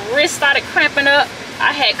 But my wrist started cramping up.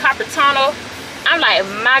 I had carpal tunnel. I'm like,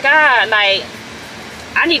 my God, like,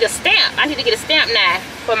 I need a stamp. I need to get a stamp now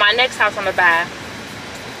for my next house I'm gonna buy.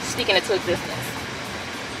 Speaking into existence.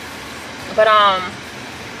 But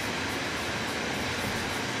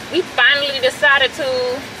we finally decided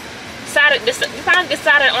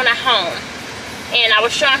on a home. And I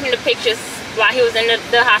was showing him the pictures while he was in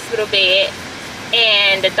the hospital bed.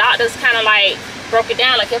 And the doctors kind of like broke it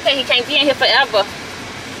down, like, okay, he can't be in here forever.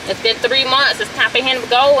 It's been 3 months. It's time for him to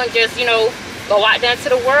go and just, you know, go out there into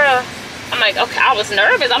the world. I'm like, okay, I was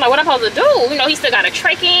nervous. I'm like, what am I supposed to do? You know, he still got a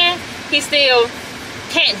trach in. He still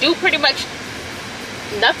can't do pretty much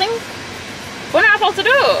nothing. What am I supposed to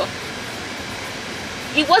do?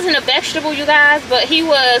 He wasn't a vegetable, you guys, but he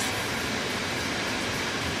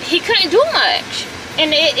couldn't do much.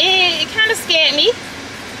 And it kind of scared me.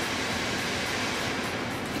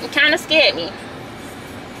 It kind of scared me.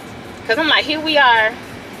 Because I'm like, here we are.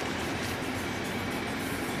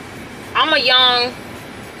 I'm a young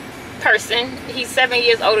person. He's 7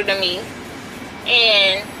 years older than me.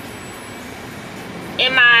 And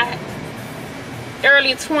in my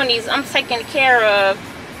early 20s, I'm taking care of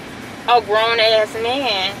a grown-ass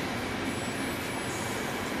man.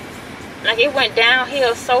 Like, it went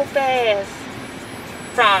downhill so fast.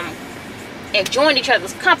 From enjoying each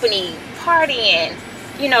other's company, partying,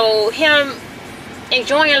 you know, him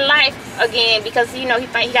enjoying life again because, you know, he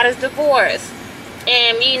got his divorce.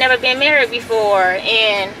 And me never been married before.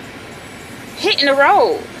 And hitting the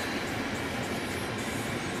road.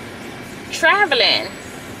 Traveling.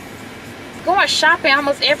 Going shopping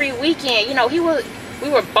almost every weekend. You know, we were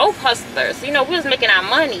both hustlers. You know, we was making our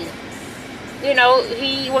money. You know,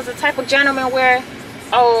 he was the type of gentleman where,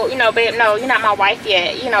 oh, you know, babe, no, you're not my wife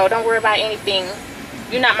yet. You know, don't worry about anything.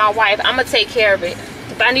 You're not my wife. I'm going to take care of it.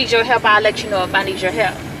 If I need your help, I'll let you know if I need your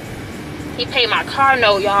help. He paid my car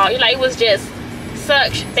note, y'all. Like, it was just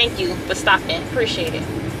such, thank you for stopping. Appreciate it.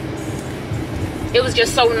 It was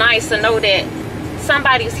just so nice to know that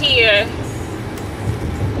somebody's here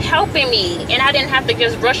helping me. And I didn't have to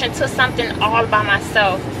just rush into something all by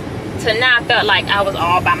myself. To now I felt like I was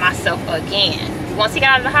all by myself again. Once he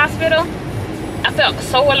got out of the hospital, I felt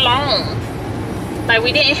so alone. Like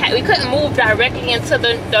we couldn't move directly into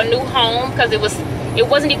the new home because it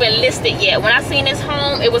wasn't even listed yet. When I seen this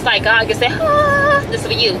home, it was like God just said, ah, this is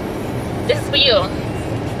for you. This is for you.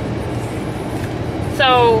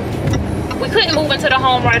 So we couldn't move into the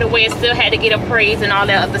home right away. It still had to get appraised and all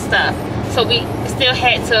that other stuff. So we still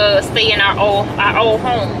had to stay in our old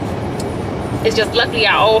home. It's just luckily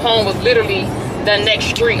our old home was literally the next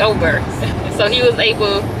street over. So he was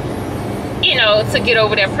able, you know, to get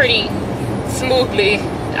over there pretty smoothly.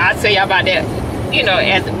 I'll tell you about that, you know,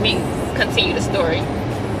 as we continue the story.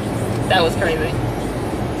 That was crazy.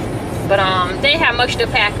 But they didn't have much to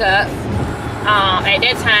pack up. At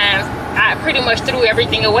that time, I pretty much threw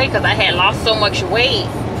everything away because I had lost so much weight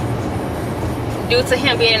due to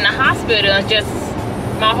him being in the hospital. And just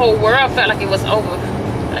my whole world felt like it was over.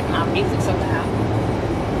 Like my music so loud.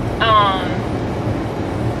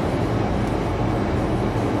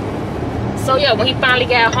 So yeah, when he finally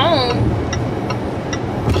got home,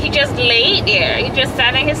 he just laid there. He just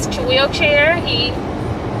sat in his wheelchair.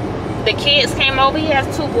 The kids came over. He has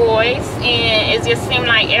 2 boys, and it just seemed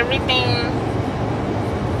like everything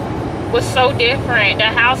was so different. The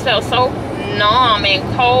house felt so numb and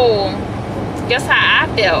cold, just how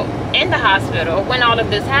I felt in the hospital when all of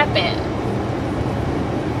this happened.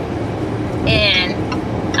 And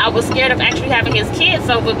I was scared of actually having his kids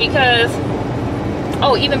over because,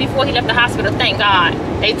 oh, even before he left the hospital, thank God,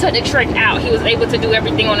 they took the trach out. He was able to do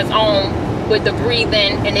everything on his own with the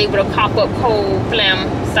breathing and able to cough up cold phlegm,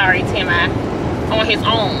 sorry TMI, on his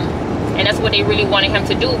own. And that's what they really wanted him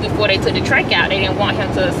to do before they took the trach out. They didn't want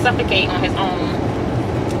him to suffocate on his own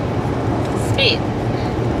spit.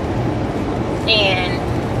 And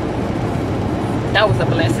that was a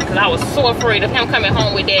blessing because I was so afraid of him coming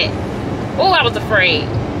home with that. Oh, I was afraid.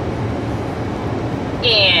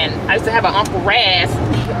 And I used to have an Uncle Raz.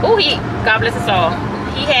 Oh, God bless his soul.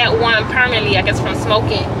 He had one permanently, I guess, from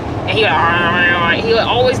smoking. And he would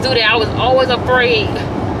always do that. I was always afraid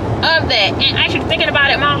of that. And actually thinking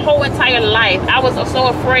about it, my whole entire life, I was so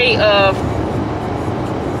afraid of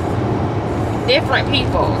different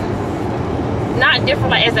people. Not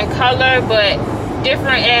different like as in color, but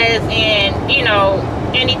different as in, you know,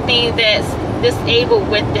 anything that's disabled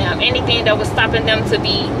with them, anything that was stopping them to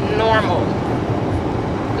be normal,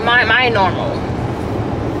 my normal,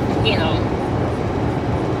 you know.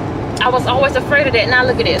 I was always afraid of that. Now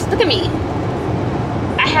look at this, look at me.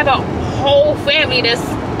 I have a whole family that's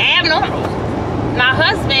abnormal. My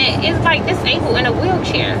husband is like disabled in a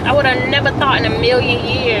wheelchair. I would have never thought in a million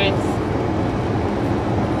years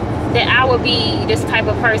that I would be this type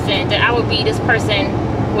of person, that I would be this person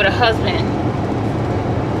with a husband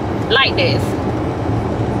like this.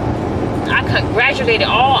 I congratulate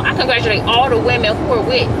all the women who are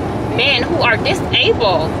with men who are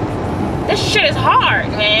disabled. This shit is hard,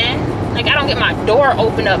 man. Like, I don't get my door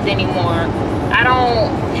open up anymore. I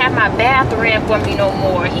don't have my bath ran for me no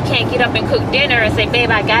more. He can't get up and cook dinner and say, babe,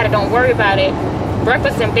 I got it, don't worry about it.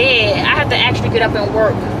 Breakfast in bed. I have to actually get up and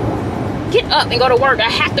work. Get up and go to work. I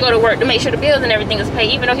have to go to work to make sure the bills and everything is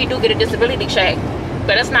paid, even though he do get a disability check.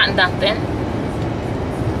 But that's not nothing.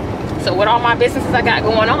 So with all my businesses I got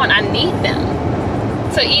going on, I need them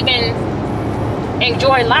to even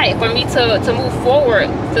enjoy life, for me to move forward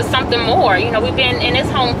to something more. You know, we've been in this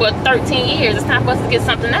home for 13 years. It's time for us to get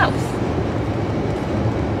something else.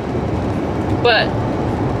 But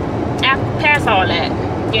past all that,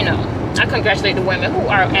 you know, I congratulate the women who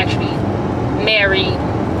are actually married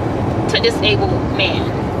to disabled men.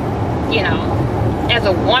 You know, as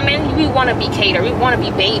a woman, we want to be catered, we want to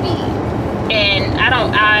be baby, and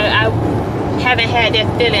I haven't had that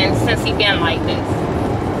feeling since he been like this.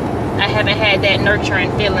 I haven't had that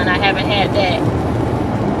nurturing feeling. I haven't had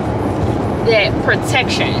that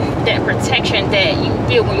protection that you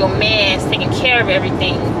feel when your man's taking care of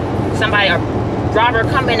everything. Somebody, a robber,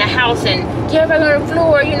 come in the house and get everybody on the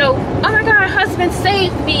floor, you know, oh my God, husband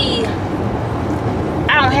saved me.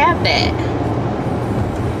 I don't have that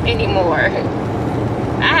anymore.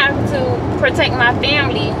 I have to protect my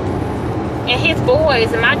family and his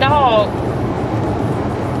boys and my dog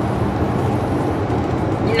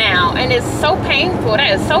now, and it's so painful.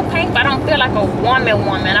 That is so painful. I don't feel like a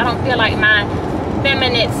woman. I don't feel like my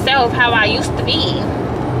feminine self how I used to be.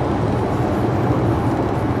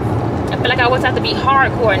 I feel like I always have to be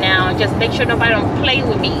hardcore now and just make sure nobody don't play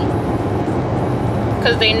with me,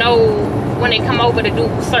 because they know when they come over to do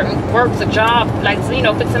certain works, a job, like, you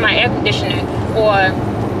know, fixing my air conditioner, or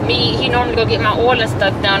me, he normally go get my oil and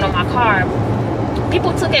stuff done on my car.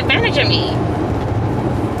 People took advantage of me.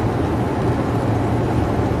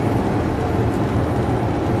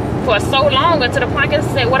 For so long, until the point I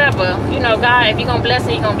said, whatever, you know, God, if you're gonna bless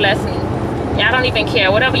me, you're gonna bless me. Yeah, I don't even care.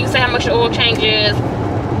 Whatever you say, how much the oil change is,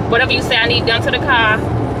 whatever you say I need done to the car,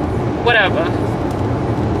 whatever,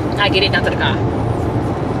 I get it done to the car.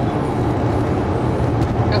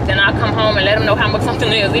 And then I'll come home and let him know how much something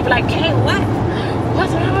is. He'd be like, hey,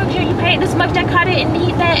 what's wrong with you? You paid this much, that car didn't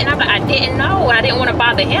need that. And I'm like, I didn't know. I didn't want to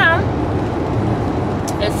bother him.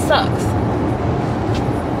 It sucks.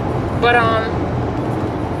 But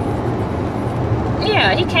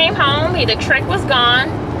yeah, he came home. The trick was gone.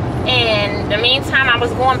 And in the meantime, I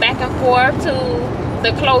was going back and forth to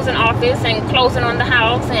the closing office and closing on the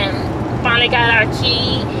house, and finally got our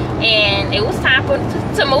key. And it was time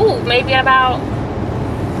to move. Maybe about, I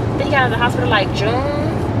think he got out of the hospital like June.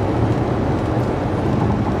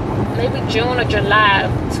 Maybe June or July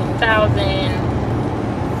of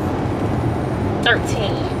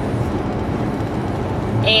 2013.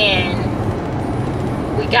 And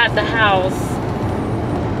we got the house.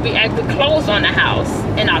 We actually closed on the house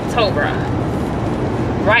in October,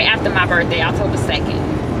 right after my birthday, October 2nd.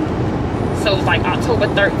 So it was like October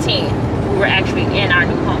 13th, we were actually in our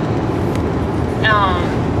new home.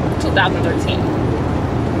 2013.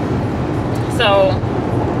 So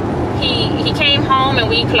he came home and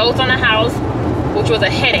we closed on the house, which was a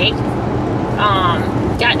headache.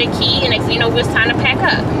 Got the key, and next thing you know, it was time to pack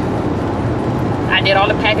up. I did all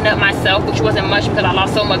the packing up myself, which wasn't much because I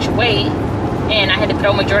lost so much weight. And I had to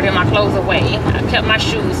throw majority of my clothes away. I kept my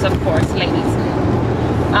shoes, of course, ladies.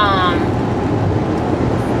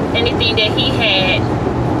 Anything that he had,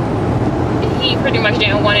 he pretty much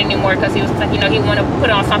didn't want anymore, because he was like, you know, he wanted to put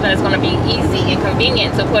on something that's going to be easy and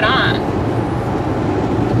convenient to put on,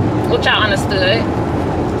 which I understood.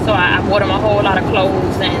 So I bought him a whole lot of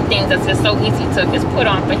clothes and things that's just so easy to just put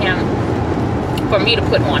on for him, for me to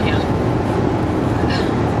put on him.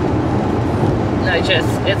 No,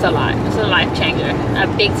 it's a lot. It's a life changer, a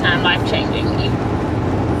big time life changing,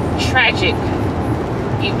 tragic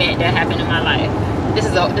event that happened in my life. This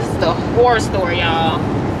is the horror story, y'all.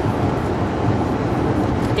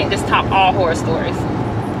 I think this topped all horror stories.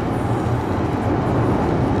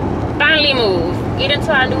 Finally moved, get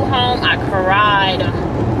into our new home. I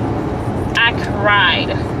cried,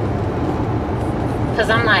 because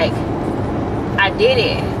I'm like, I did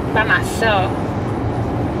it by myself.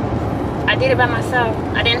 I did it by myself.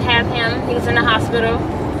 I didn't have him. He was in the hospital.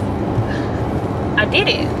 I did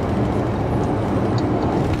it.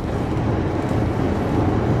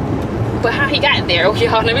 But how he got there,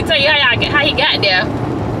 y'all, let me tell you how he got there.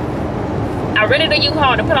 I rented a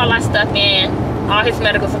U-Haul to put all our stuff in, all his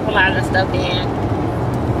medical supplies and stuff in.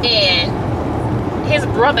 And his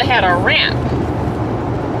brother had a ramp.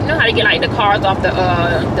 You know how to get like the cars off the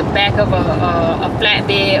back of a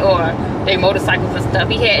flatbed or their motorcycles and stuff.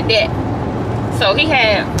 He had that. So he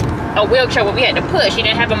had a wheelchair where we had to push. He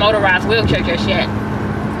didn't have a motorized wheelchair just yet.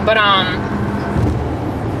 But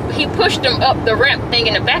he pushed him up the ramp thing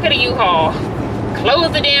in the back of the U-Haul,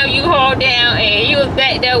 closed the damn U-Haul down, and he was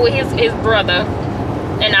back there with his brother.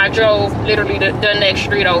 And I drove literally the next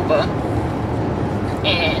street over.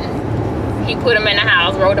 And he put him in the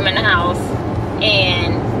house, rode him in the house,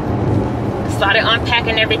 and started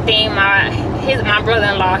unpacking everything. My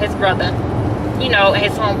brother-in-law, his brother, you know, and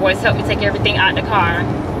his homeboys helped me take everything out the car.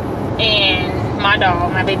 And my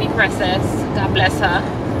dog, my baby princess, God bless her,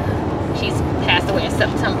 she's passed away in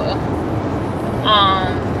September.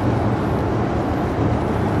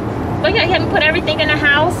 But yeah, he had me put everything in the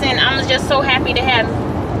house, and I'm just so happy to have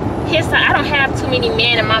his side. I don't have too many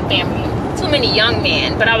men in my family, too many young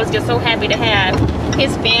men, but I was just so happy to have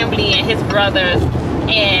his family and his brothers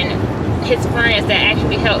and his friends that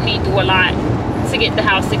actually helped me do a lot to get the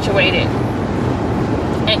house situated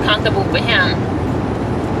and comfortable for him.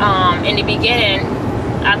 In the beginning,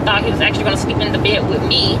 I thought he was actually going to sleep in the bed with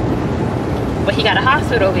me, but he got a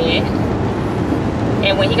hospital bed.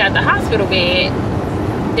 And when he got the hospital bed,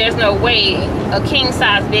 there's no way a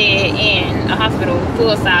king-size bed and a hospital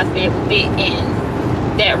full-size bed would fit in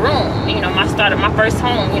that room. You know, my first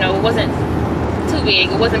home, you know, it wasn't too big.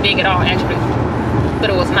 It wasn't big at all, actually, but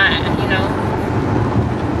it was mine, you know.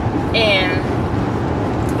 And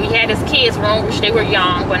we had his kids' room, which they were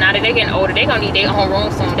young, but now that they're getting older, they're gonna need their own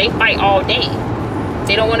room soon. They fight all day.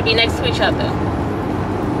 They don't want to be next to each other.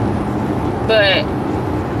 But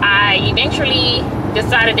I eventually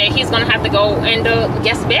decided that he's gonna have to go in the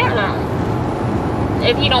guest bedroom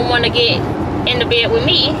if he don't want to get in the bed with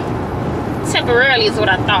me temporarily, is what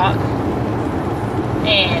I thought.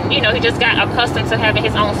 And you know, he just got accustomed to having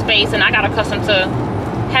his own space, and I got accustomed to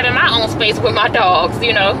having my own space with my dogs,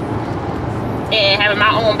 you know, and having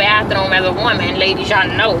my own bathroom as a woman. Ladies, y'all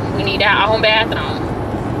know we need our own bathroom.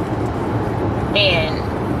 And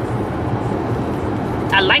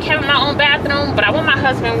I like having my own bathroom, but I want my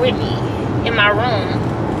husband with me in my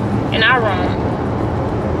room, in our room.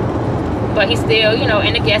 But he's still, you know,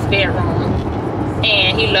 in the guest bedroom.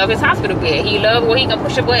 And he loves his hospital bed. He loves where he can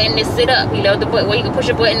push a button and sit up. He loves the button where he can push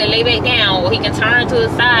a button and lay back down, or he can turn to the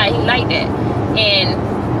side. He like that. And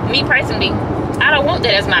me personally, I don't want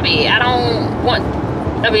that as my bed. I don't want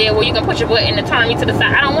a bed where you can push a button and turn me to the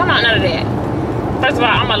side. I don't want none of that. First of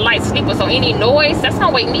all, I'm a light sleeper, so any noise, that's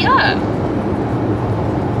gonna wake me up.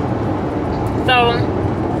 So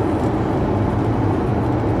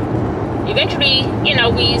eventually, you know,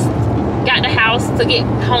 we got the house to get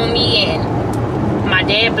homey, and my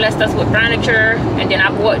dad blessed us with furniture, and then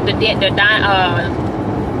I bought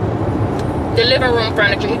the living room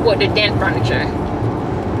furniture. He bought the den furniture.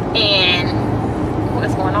 And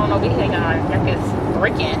what's going on over here, y'all? Like it's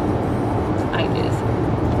breaking like this.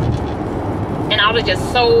 And I was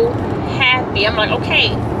just so happy. I'm like,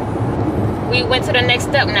 okay, we went to the next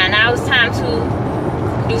step now. Now it's time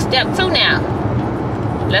to do step 2 now.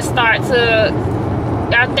 Let's start to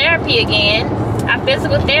our therapy again, our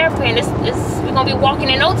physical therapy, and we're gonna be walking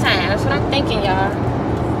in no time. That's what I'm thinking, y'all.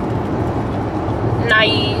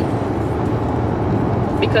 Naive,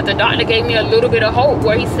 because the doctor gave me a little bit of hope,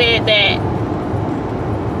 where he said that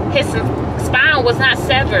his spine was not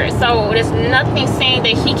severed, so there's nothing saying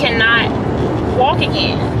that he cannot walk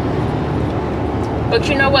again. But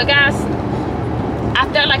you know what, guys? I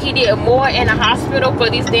felt like he did more in the hospital for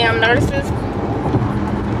these damn nurses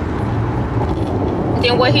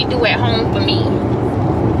than what he do at home for me.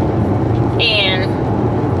 And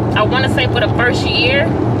I want to say for the first year,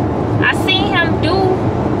 I seen him do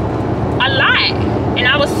a lot, and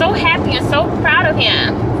I was so happy and so proud of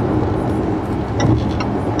him.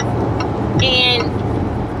 And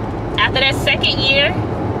after that second year,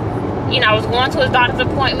 you know, I was going to his doctor's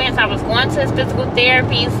appointments, I was going to his physical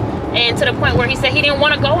therapies, and to the point where he said he didn't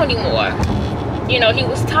want to go anymore. You know, he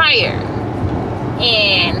was tired.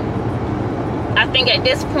 And I think at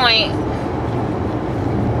this point,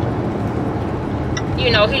 you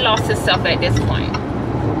know, he lost himself at this point.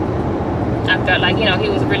 I felt like, you know, he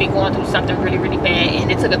was really going through something really, really bad,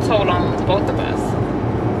 and it took a toll on both of us.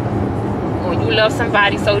 When you love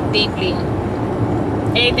somebody so deeply,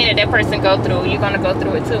 anything that person go through, you're gonna go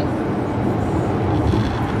through it too.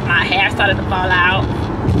 My hair started to fall out.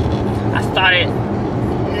 I started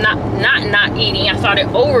not eating. I started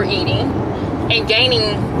overeating, and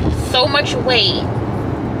gaining so much weight.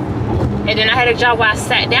 And then I had a job where I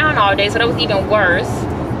sat down all day, so that was even worse.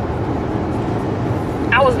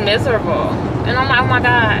 I was miserable. And I'm like, oh my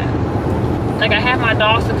God. Like, I have my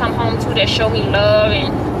dogs to come home to that show me love,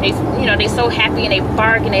 and they, you know, they so happy and they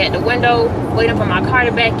bark and they at the window waiting for my car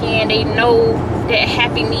to back in. They know that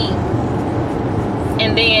happy me.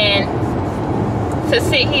 And then to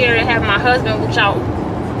sit here and have my husband, which I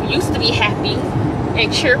used to be happy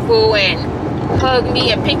and cheerful and hug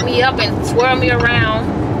me and pick me up and swirl me around,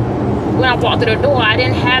 when I walked through the door, I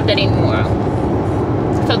didn't have that anymore.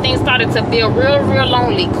 So things started to feel real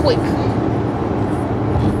lonely quick.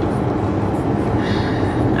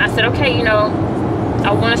 I said, okay, you know,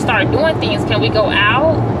 I want to start doing things. Can we go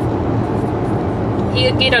out?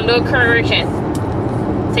 He'll get a little courage and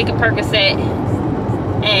take a Percocet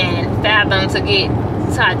and fathom to get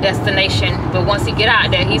to our destination. But once he get out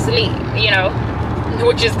there, he's asleep, you know,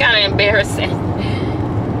 which is kind of embarrassing.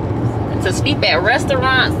 To sleep at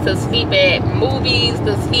restaurants, to sleep at movies,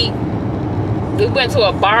 to sleep. We went to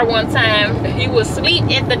a bar one time. He was asleep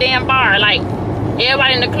at the damn bar. Like,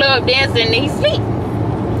 everybody in the club dancing and he sleep.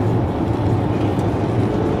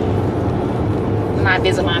 My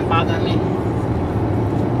Invisalign bothering me.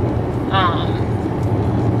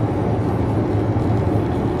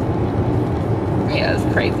 Yeah, it's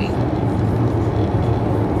crazy.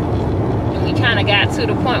 And we kind of got to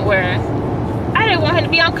the point where I didn't want him to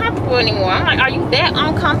be uncomfortable anymore. I'm like, are you that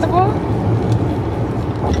uncomfortable?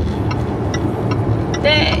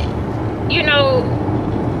 That, you know,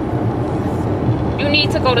 you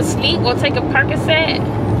need to go to sleep or take a Percocet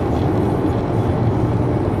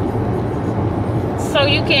so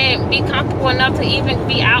you can be comfortable enough to even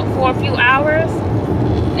be out for a few hours?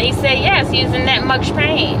 And he said, yes, he's in that much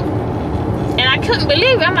pain. And I couldn't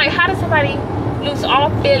believe it. I'm like, how does somebody lose all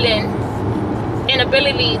feeling and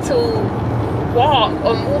ability to walk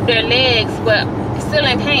or move their legs but still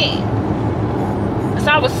in pain? So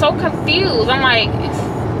I was so confused. I'm like,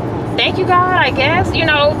 thank you God, I guess, you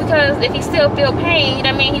know, because if he still feel pain,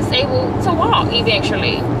 that means he's able to walk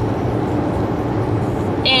eventually.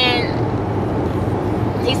 And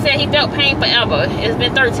he said he felt pain forever. It's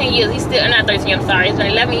been 13 years. He's still, not 13, I'm sorry, it's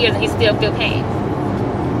been 11 years and he still feel pain.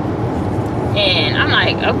 And I'm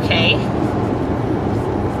like, okay.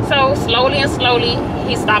 So slowly and slowly,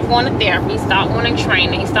 he stopped going to therapy, stopped wanting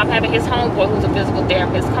training. He stopped having his homeboy, who's a physical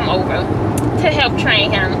therapist, come over to help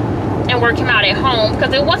train him and work him out at home,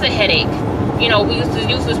 because it was a headache. You know, we used to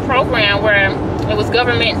use this program where it was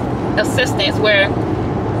government assistance, where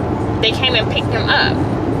they came and picked him up.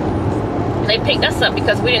 They picked us up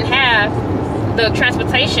because we didn't have the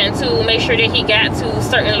transportation to make sure that he got to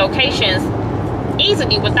certain locations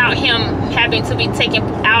easily without him having to be taken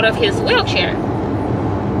out of his wheelchair.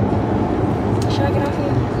 Should I get off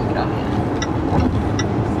here? Get off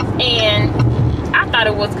here. And I thought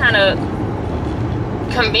it was kind of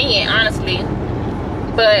convenient, honestly,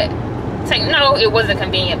 but no, it wasn't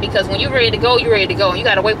convenient, because when you're ready to go, you're ready to go, and you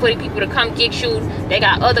got to wait for the people to come get you. They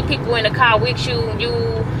got other people in the car with you. You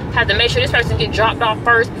have to make sure this person get dropped off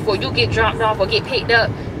first before you get dropped off or get picked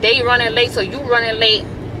up. They running late, so you running late.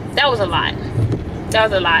 That was a lot. That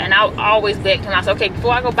was a lot. And I always begged him. I said, okay,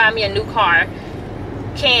 before I go buy me a new car,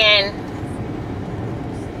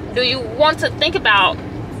 do you want to think about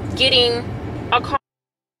getting a car